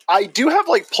 I do have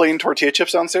like plain tortilla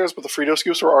chips downstairs, but the Frito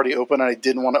Scoops were already open, and I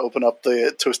didn't want to open up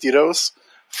the Tostitos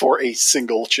for a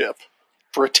single chip.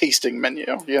 for a tasting menu,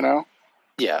 you know?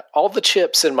 Yeah, all the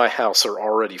chips in my house are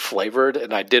already flavored,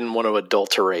 and I didn't want to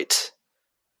adulterate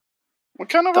What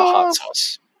kind of the hot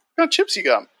sauce. what kind of chips you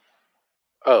got?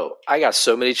 Oh, I got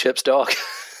so many chips, dog.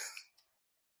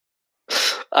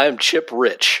 I am chip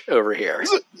rich over here.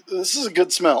 This is a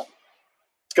good smell.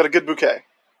 It's got a good bouquet.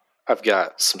 I've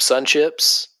got some Sun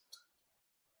Chips.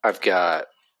 I've got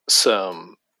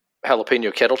some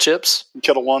jalapeno kettle chips.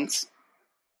 Kettle Ones.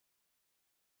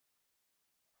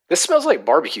 This smells like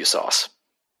barbecue sauce.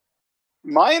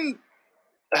 Mine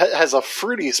has a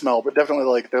fruity smell, but definitely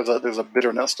like there's a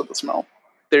bitterness to the smell.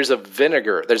 There's a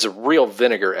real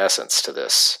vinegar essence to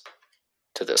this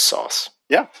sauce.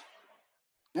 Yeah.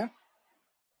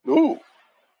 Ooh.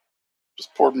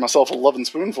 Just poured myself a loving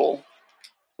spoonful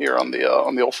here on the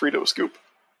old Frito scoop.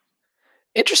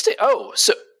 Interesting. Oh,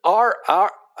 so our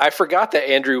I forgot that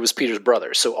Andrew was Peter's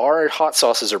brother. So our hot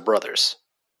sauces are brothers.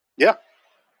 Yeah.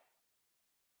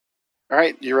 All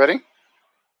right, you ready?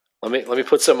 Let me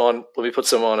put some on. Let me put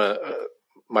some on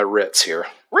my Ritz here.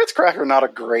 Ritz cracker, not a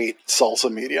great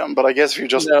salsa medium, but I guess if you're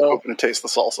just hoping to taste the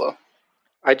salsa,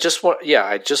 I just want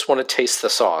to taste the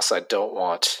sauce. I don't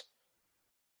want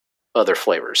other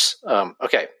flavors.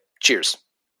 Okay, cheers.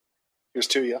 Here's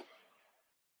to you.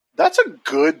 That's a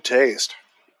good taste.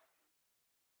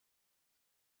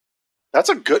 That's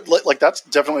a good, like that's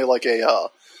definitely like a,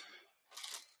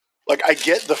 like I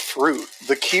get the fruit.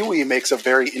 The kiwi makes a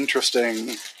very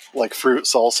interesting, like fruit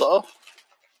salsa.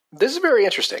 This is very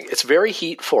interesting. It's very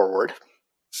heat forward.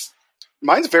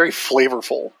 Mine's very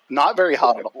flavorful, not very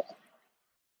hot at all.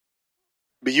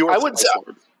 But you are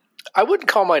I wouldn't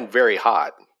call mine very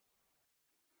hot.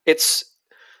 It's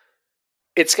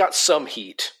got some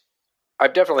heat.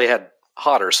 I've definitely had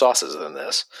hotter sauces than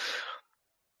this.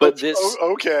 But this...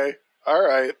 okay. All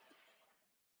right.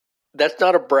 That's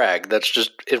not a brag. That's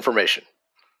just information.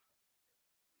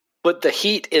 But the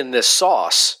heat in this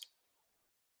sauce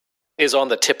is on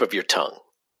the tip of your tongue.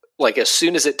 Like as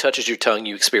soon as it touches your tongue,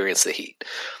 you experience the heat,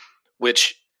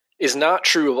 which is not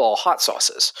true of all hot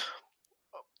sauces.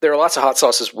 There are lots of hot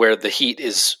sauces where the heat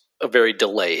is a very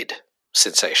delayed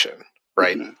sensation,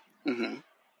 right? Mm-hmm. Mm-hmm.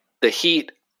 The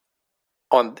heat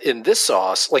in this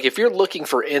sauce, like if you're looking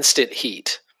for instant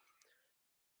heat,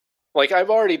 like I'm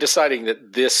already deciding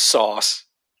that this sauce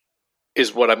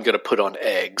is what I'm going to put on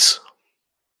eggs.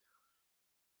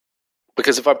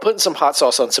 Because if I'm putting some hot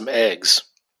sauce on some eggs,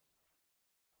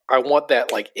 I want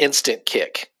that like instant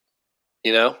kick,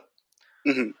 you know?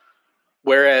 Mm-hmm.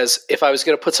 Whereas if I was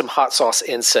going to put some hot sauce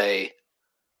in, say,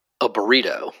 a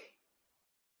burrito,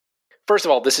 first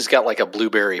of all, this has got like a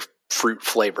blueberry fruit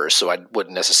flavor, so I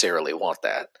wouldn't necessarily want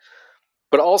that.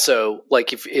 But also,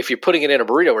 like if you're putting it in a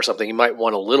burrito or something, you might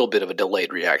want a little bit of a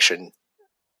delayed reaction,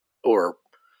 or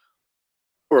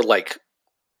like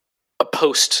a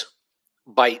post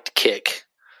bite kick.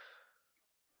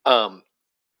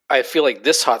 I feel like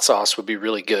this hot sauce would be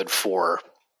really good for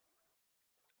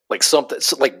like something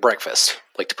like breakfast,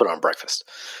 like to put on breakfast.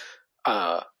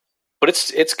 But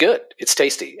it's good. It's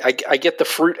tasty. I get the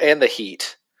fruit and the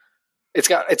heat. It's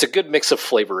a good mix of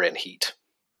flavor and heat.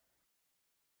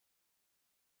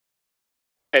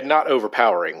 And not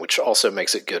overpowering, which also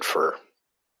makes it good for,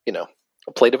 a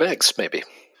plate of eggs, maybe.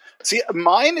 See,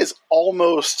 mine is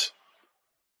almost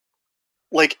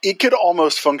like it could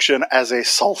almost function as a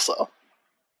salsa.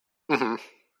 Mm-hmm.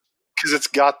 Because it's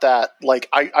got that, like,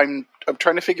 I'm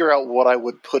trying to figure out what I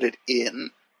would put it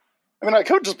in. I mean, I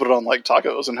could just put it on like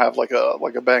tacos and have like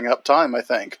a bang up time, I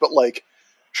think. But like,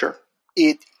 sure,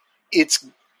 it's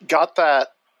got that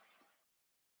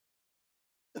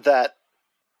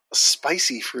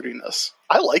spicy fruitiness.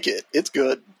 I like it. It's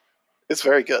good. It's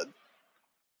very good.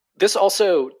 This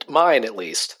also, mine at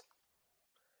least,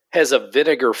 has a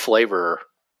vinegar flavor,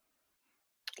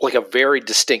 like a very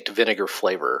distinct vinegar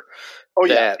flavor. Oh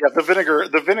yeah.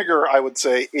 The vinegar, I would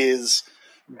say, is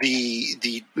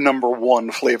the number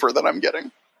one flavor that I'm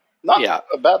getting. Not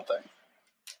a bad thing.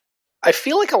 I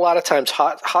feel like a lot of times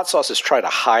hot sauces try to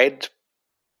hide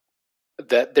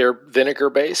that they're vinegar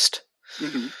based.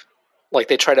 Mm-hmm. Like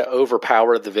they try to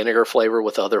overpower the vinegar flavor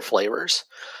with other flavors.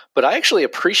 But I actually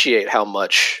appreciate how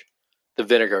much the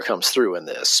vinegar comes through in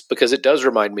this, because it does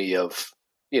remind me of,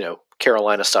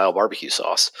 Carolina style barbecue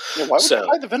sauce. Yeah, why would they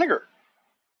hide the vinegar?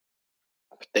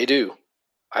 They do.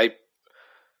 I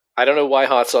don't know why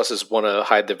hot sauces want to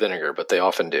hide the vinegar, but they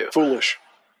often do. Foolish.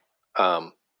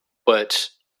 But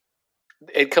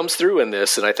it comes through in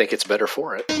this, and I think it's better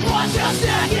for it.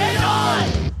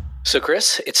 So,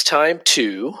 Chris, it's time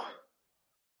to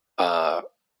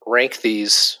rank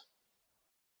these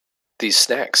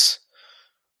snacks.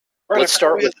 Right, Let's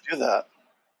start with do that.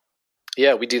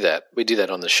 Yeah, we do that. We do that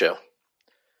on the show.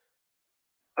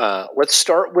 Let's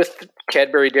start with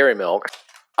Cadbury Dairy Milk.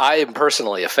 I am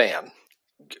personally a fan.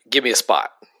 Give me a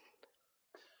spot.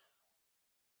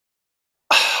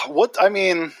 I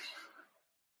mean,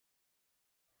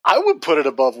 I would put it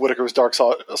above Whitaker's Dark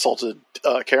Salted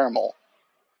Caramel,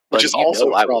 which is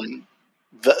also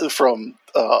from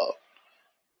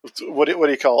what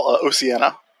do you call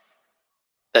Oceana?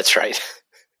 That's right.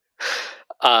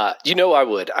 I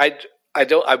would. I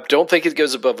don't think it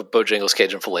goes above a Bojangles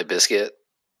Cajun Filet Biscuit,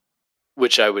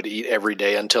 which I would eat every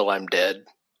day until I'm dead.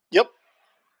 Yep.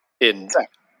 In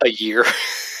a year.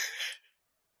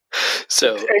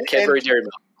 So Cadbury Dairy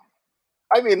Milk.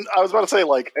 I mean, I was about to say,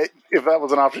 like, if that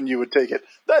was an option, you would take it.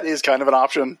 That is kind of an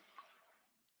option.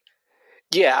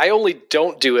 Yeah, I only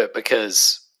don't do it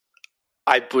because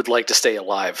I would like to stay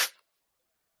alive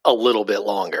a little bit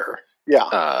longer.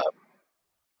 Yeah.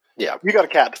 Yeah. You got a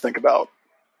cat to think about.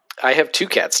 I have 2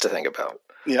 cats to think about.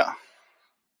 Yeah.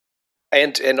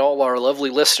 And all our lovely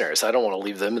listeners. I don't want to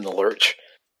leave them in the lurch.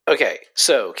 Okay,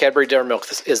 so Cadbury Dairy Milk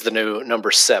is the new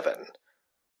number 7.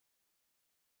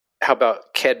 How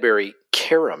about Cadbury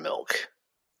Caramilk?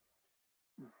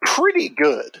 Pretty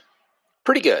good.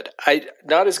 Pretty good.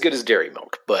 Not as good as Dairy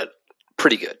Milk, but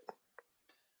pretty good.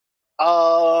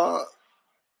 I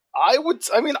would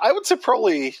say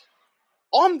probably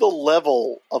on the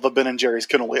level of a Ben & Jerry's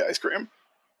cannoli ice cream.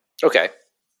 Okay.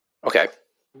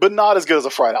 But not as good as a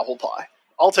fried apple pie.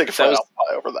 I'll take a fried apple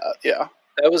pie over that, yeah.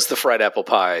 That was the fried apple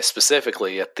pie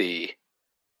specifically at the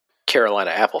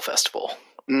Carolina Apple Festival.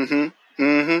 Mm-hmm.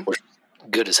 Mm-hmm. Which is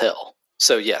good as hell.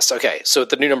 So, yes. Okay. So, at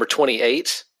the new number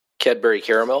 28, Cadbury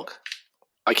Caramilk.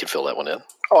 I can fill that one in.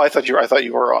 Oh, I thought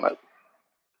you were on it.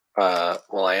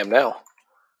 Well, I am now.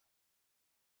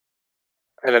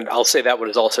 And then I'll say that one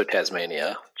is also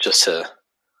Tasmania, just to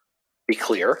be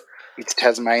clear. It's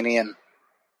Tasmanian.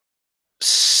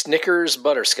 Snickers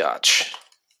Butterscotch.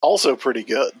 Also pretty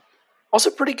good.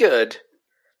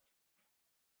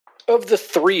 Of the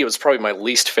 3, it was probably my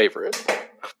least favorite.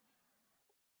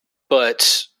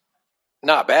 But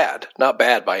not bad. Not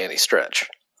bad by any stretch.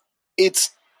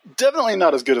 It's definitely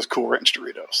not as good as Cool Ranch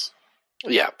Doritos.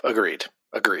 Yeah, agreed.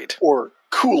 Or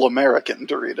Cool American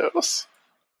Doritos.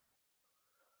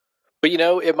 But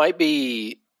it might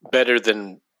be better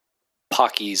than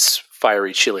Pocky's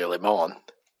Fiery Chili Limon.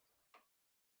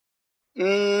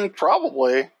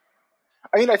 Probably.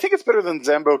 I mean, I think it's better than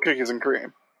Zambo Cookies and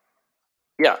Cream.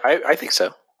 Yeah, I think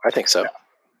so. Yeah.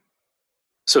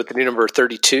 So at the new number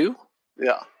 32,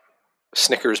 yeah,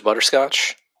 Snickers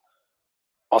Butterscotch,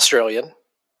 Australian,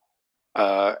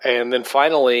 and then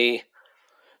finally,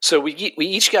 so we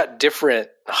each got different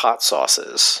hot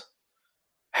sauces.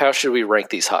 How should we rank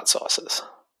these hot sauces?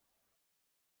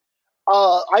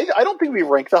 I don't think we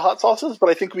rank the hot sauces, but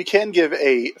I think we can give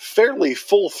a fairly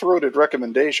full-throated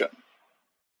recommendation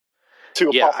to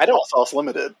Apostle Hot Sauce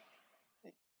Limited.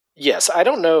 Yes, I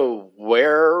don't know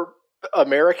where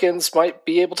Americans might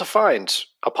be able to find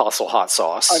Apostle Hot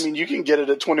Sauce. I mean, you can get it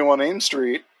at 21 Ames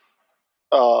Street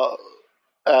at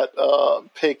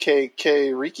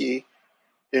PKK Riki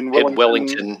in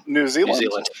Wellington, New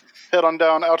Zealand. Head on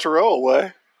down Aotearoa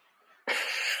way.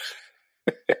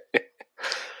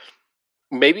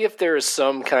 Maybe if there is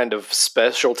some kind of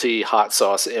specialty hot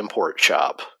sauce import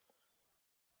shop,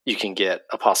 you can get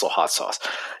Apostle Hot Sauce.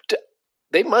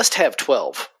 They must have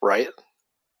 12, right?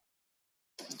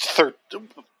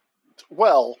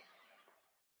 Well,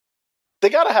 they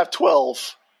got to have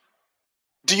 12.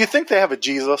 Do you think they have a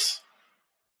Jesus?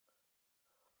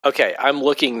 Okay, I'm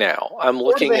looking now.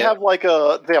 Or do they have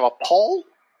a Paul?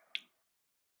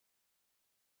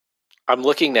 I'm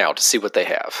looking now to see what they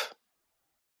have.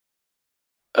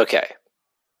 Okay.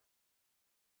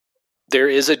 There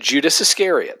is a Judas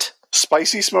Iscariot.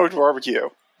 Spicy smoked barbecue.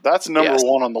 That's number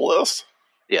 1 on the list.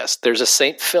 Yes, there's a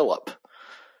St. Philip,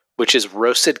 which is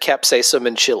roasted capsaicum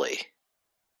and chili.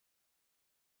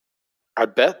 I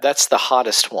bet that's the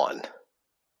hottest one.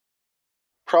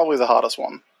 Probably the hottest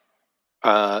one.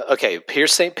 Okay,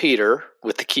 here's St. Peter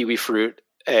with the kiwi fruit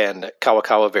and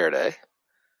Kawakawa Verde.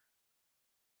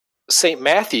 St.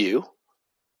 Matthew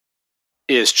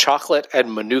is chocolate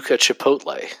and Manuka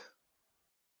Chipotle,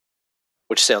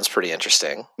 which sounds pretty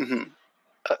interesting. Mm-hmm.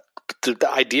 The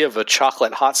idea of a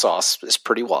chocolate hot sauce is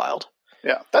pretty wild.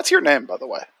 Yeah, that's your name, by the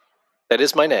way. That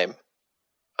is my name.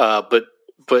 But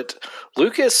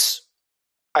Lucas,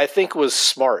 I think, was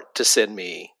smart to send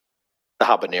me the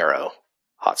habanero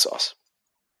hot sauce.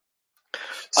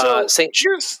 So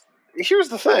here's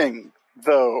the thing,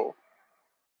 though,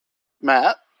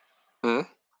 Matt.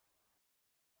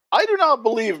 I do not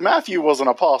believe Matthew was an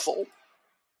apostle.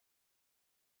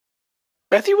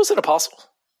 Matthew was an apostle.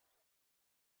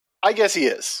 I guess he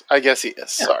is. Yeah.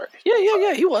 Sorry.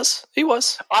 Yeah. He was. You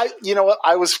know what?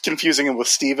 I was confusing him with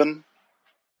Stephen,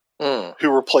 who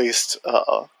replaced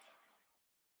the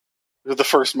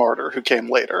first martyr who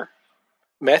came later.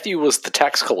 Matthew was the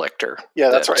tax collector. Yeah,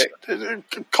 that's right.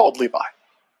 Called Levi.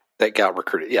 That got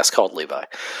recruited. Yes, called Levi.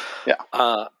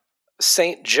 Yeah.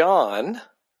 St. John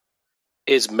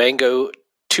is mango,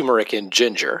 turmeric, and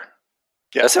ginger.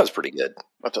 Yeah. That sounds pretty good.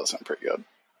 That does sound pretty good.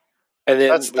 And then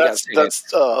that's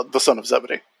the son of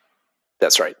Zebedee.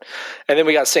 That's right. And then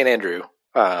we got St. Andrew,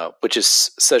 which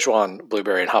is Szechuan,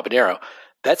 blueberry, and habanero.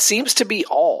 That seems to be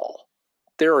all.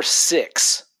 There are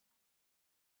 6.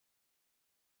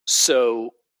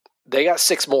 So they got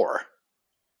 6 more.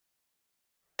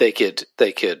 They could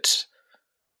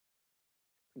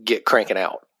get cranking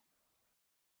out.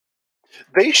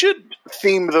 They should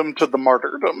theme them to the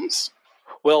martyrdoms.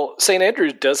 Well, St.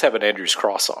 Andrew does have an Andrew's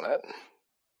cross on it.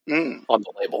 On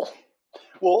the label.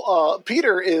 Well,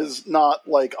 Peter is not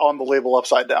like on the label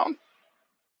upside down.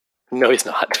 No, he's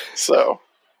not. So,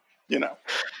 you know.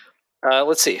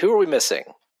 Let's see. Who are we missing?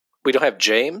 We don't have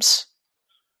James.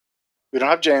 We don't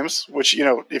have James, which, you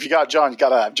know, if you got John, you got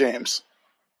to have James.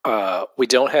 We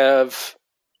don't have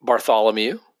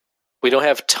Bartholomew. We don't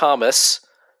have Thomas,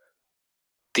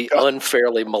 the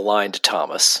unfairly maligned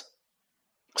Thomas.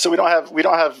 So we don't have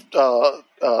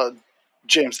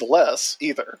James the Less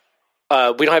either.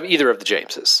 We don't have either of the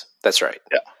Jameses. That's right.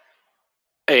 Yeah.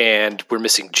 And we're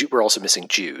also missing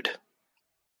Jude.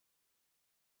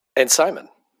 And Simon.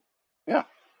 Yeah.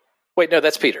 Wait, no,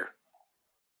 that's Peter.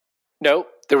 No,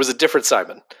 there was a different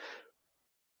Simon.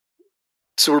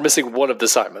 So we're missing one of the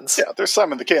Simons. Yeah, there's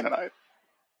Simon the Canaanite.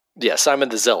 Yeah, Simon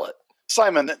the Zealot.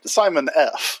 Simon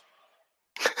F.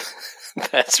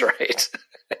 That's right.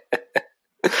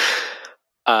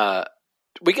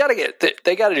 They got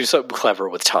to do something clever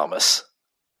with Thomas.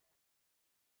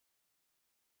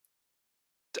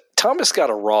 Thomas got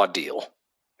a raw deal.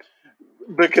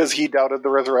 Because he doubted the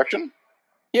resurrection?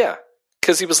 Yeah,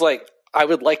 because he was like, I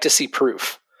would like to see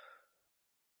proof.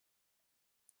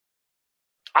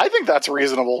 I think that's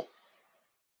reasonable.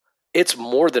 It's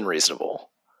more than reasonable.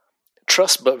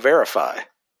 Trust but verify.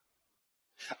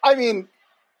 I mean,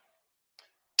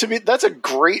 to me, that's a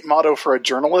great motto for a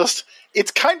journalist.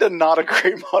 It's kind of not a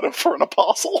great motto for an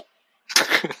apostle.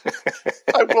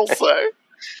 I will say.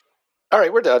 All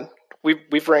right, we're done.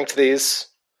 We've ranked these.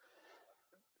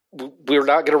 We're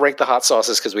not going to rank the hot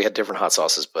sauces because we had different hot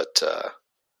sauces, but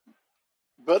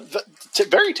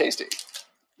very tasty.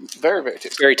 Very, very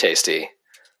tasty. Very tasty.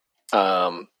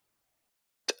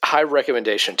 High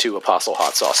recommendation to apostle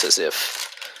hot sauces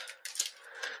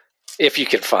if you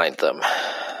can find them.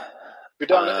 If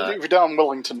you're down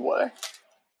Wellington way.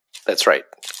 That's right.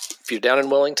 If you're down in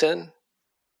Wellington,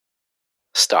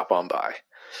 stop on by.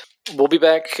 We'll be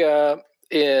back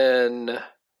in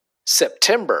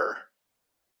September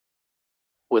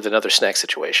with another snack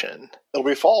situation. It'll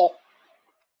be fall.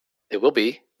 It will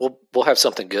be. We'll have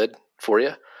something good for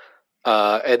you.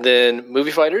 And then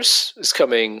Movie Fighters is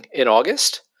coming in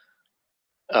August.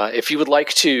 If you would like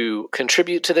to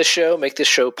contribute to this show, make this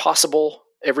show possible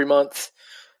every month,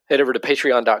 head over to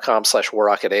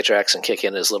patreon.com/WarRocketAjax and kick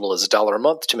in as little as $1 a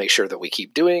month to make sure that we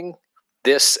keep doing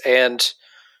this and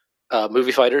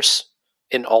Movie Fighters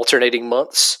in alternating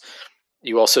months.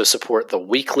 You also support the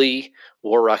weekly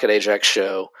War Rocket Ajax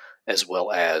show, as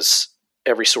well as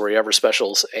Every Story Ever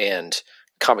specials and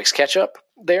Comics Catch-Up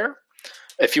there.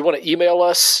 If you want to email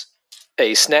us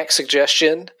a snack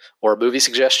suggestion or a movie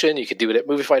suggestion, you can do it at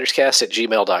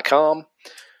moviefighterscast@gmail.com.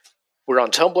 We're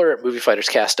on Tumblr at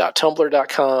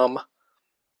moviefighterscast.tumblr.com.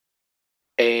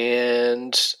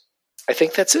 And I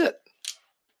think that's it.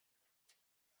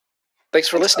 Thanks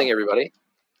for listening, everybody.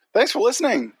 Thanks for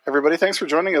listening, everybody. Thanks for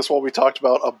joining us while we talked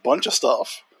about a bunch of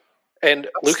stuff. And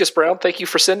Lucas Brown, thank you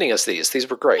for sending us these. These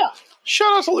were great. Yeah.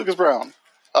 Shout out to Lucas Brown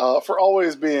for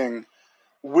always being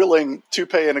willing to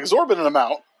pay an exorbitant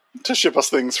amount to ship us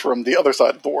things from the other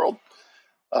side of the world.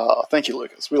 Thank you,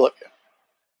 Lucas. We love you.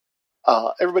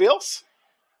 Everybody else,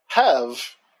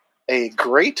 have a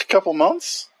great couple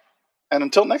months. And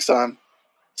until next time,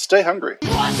 stay hungry.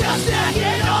 Watch us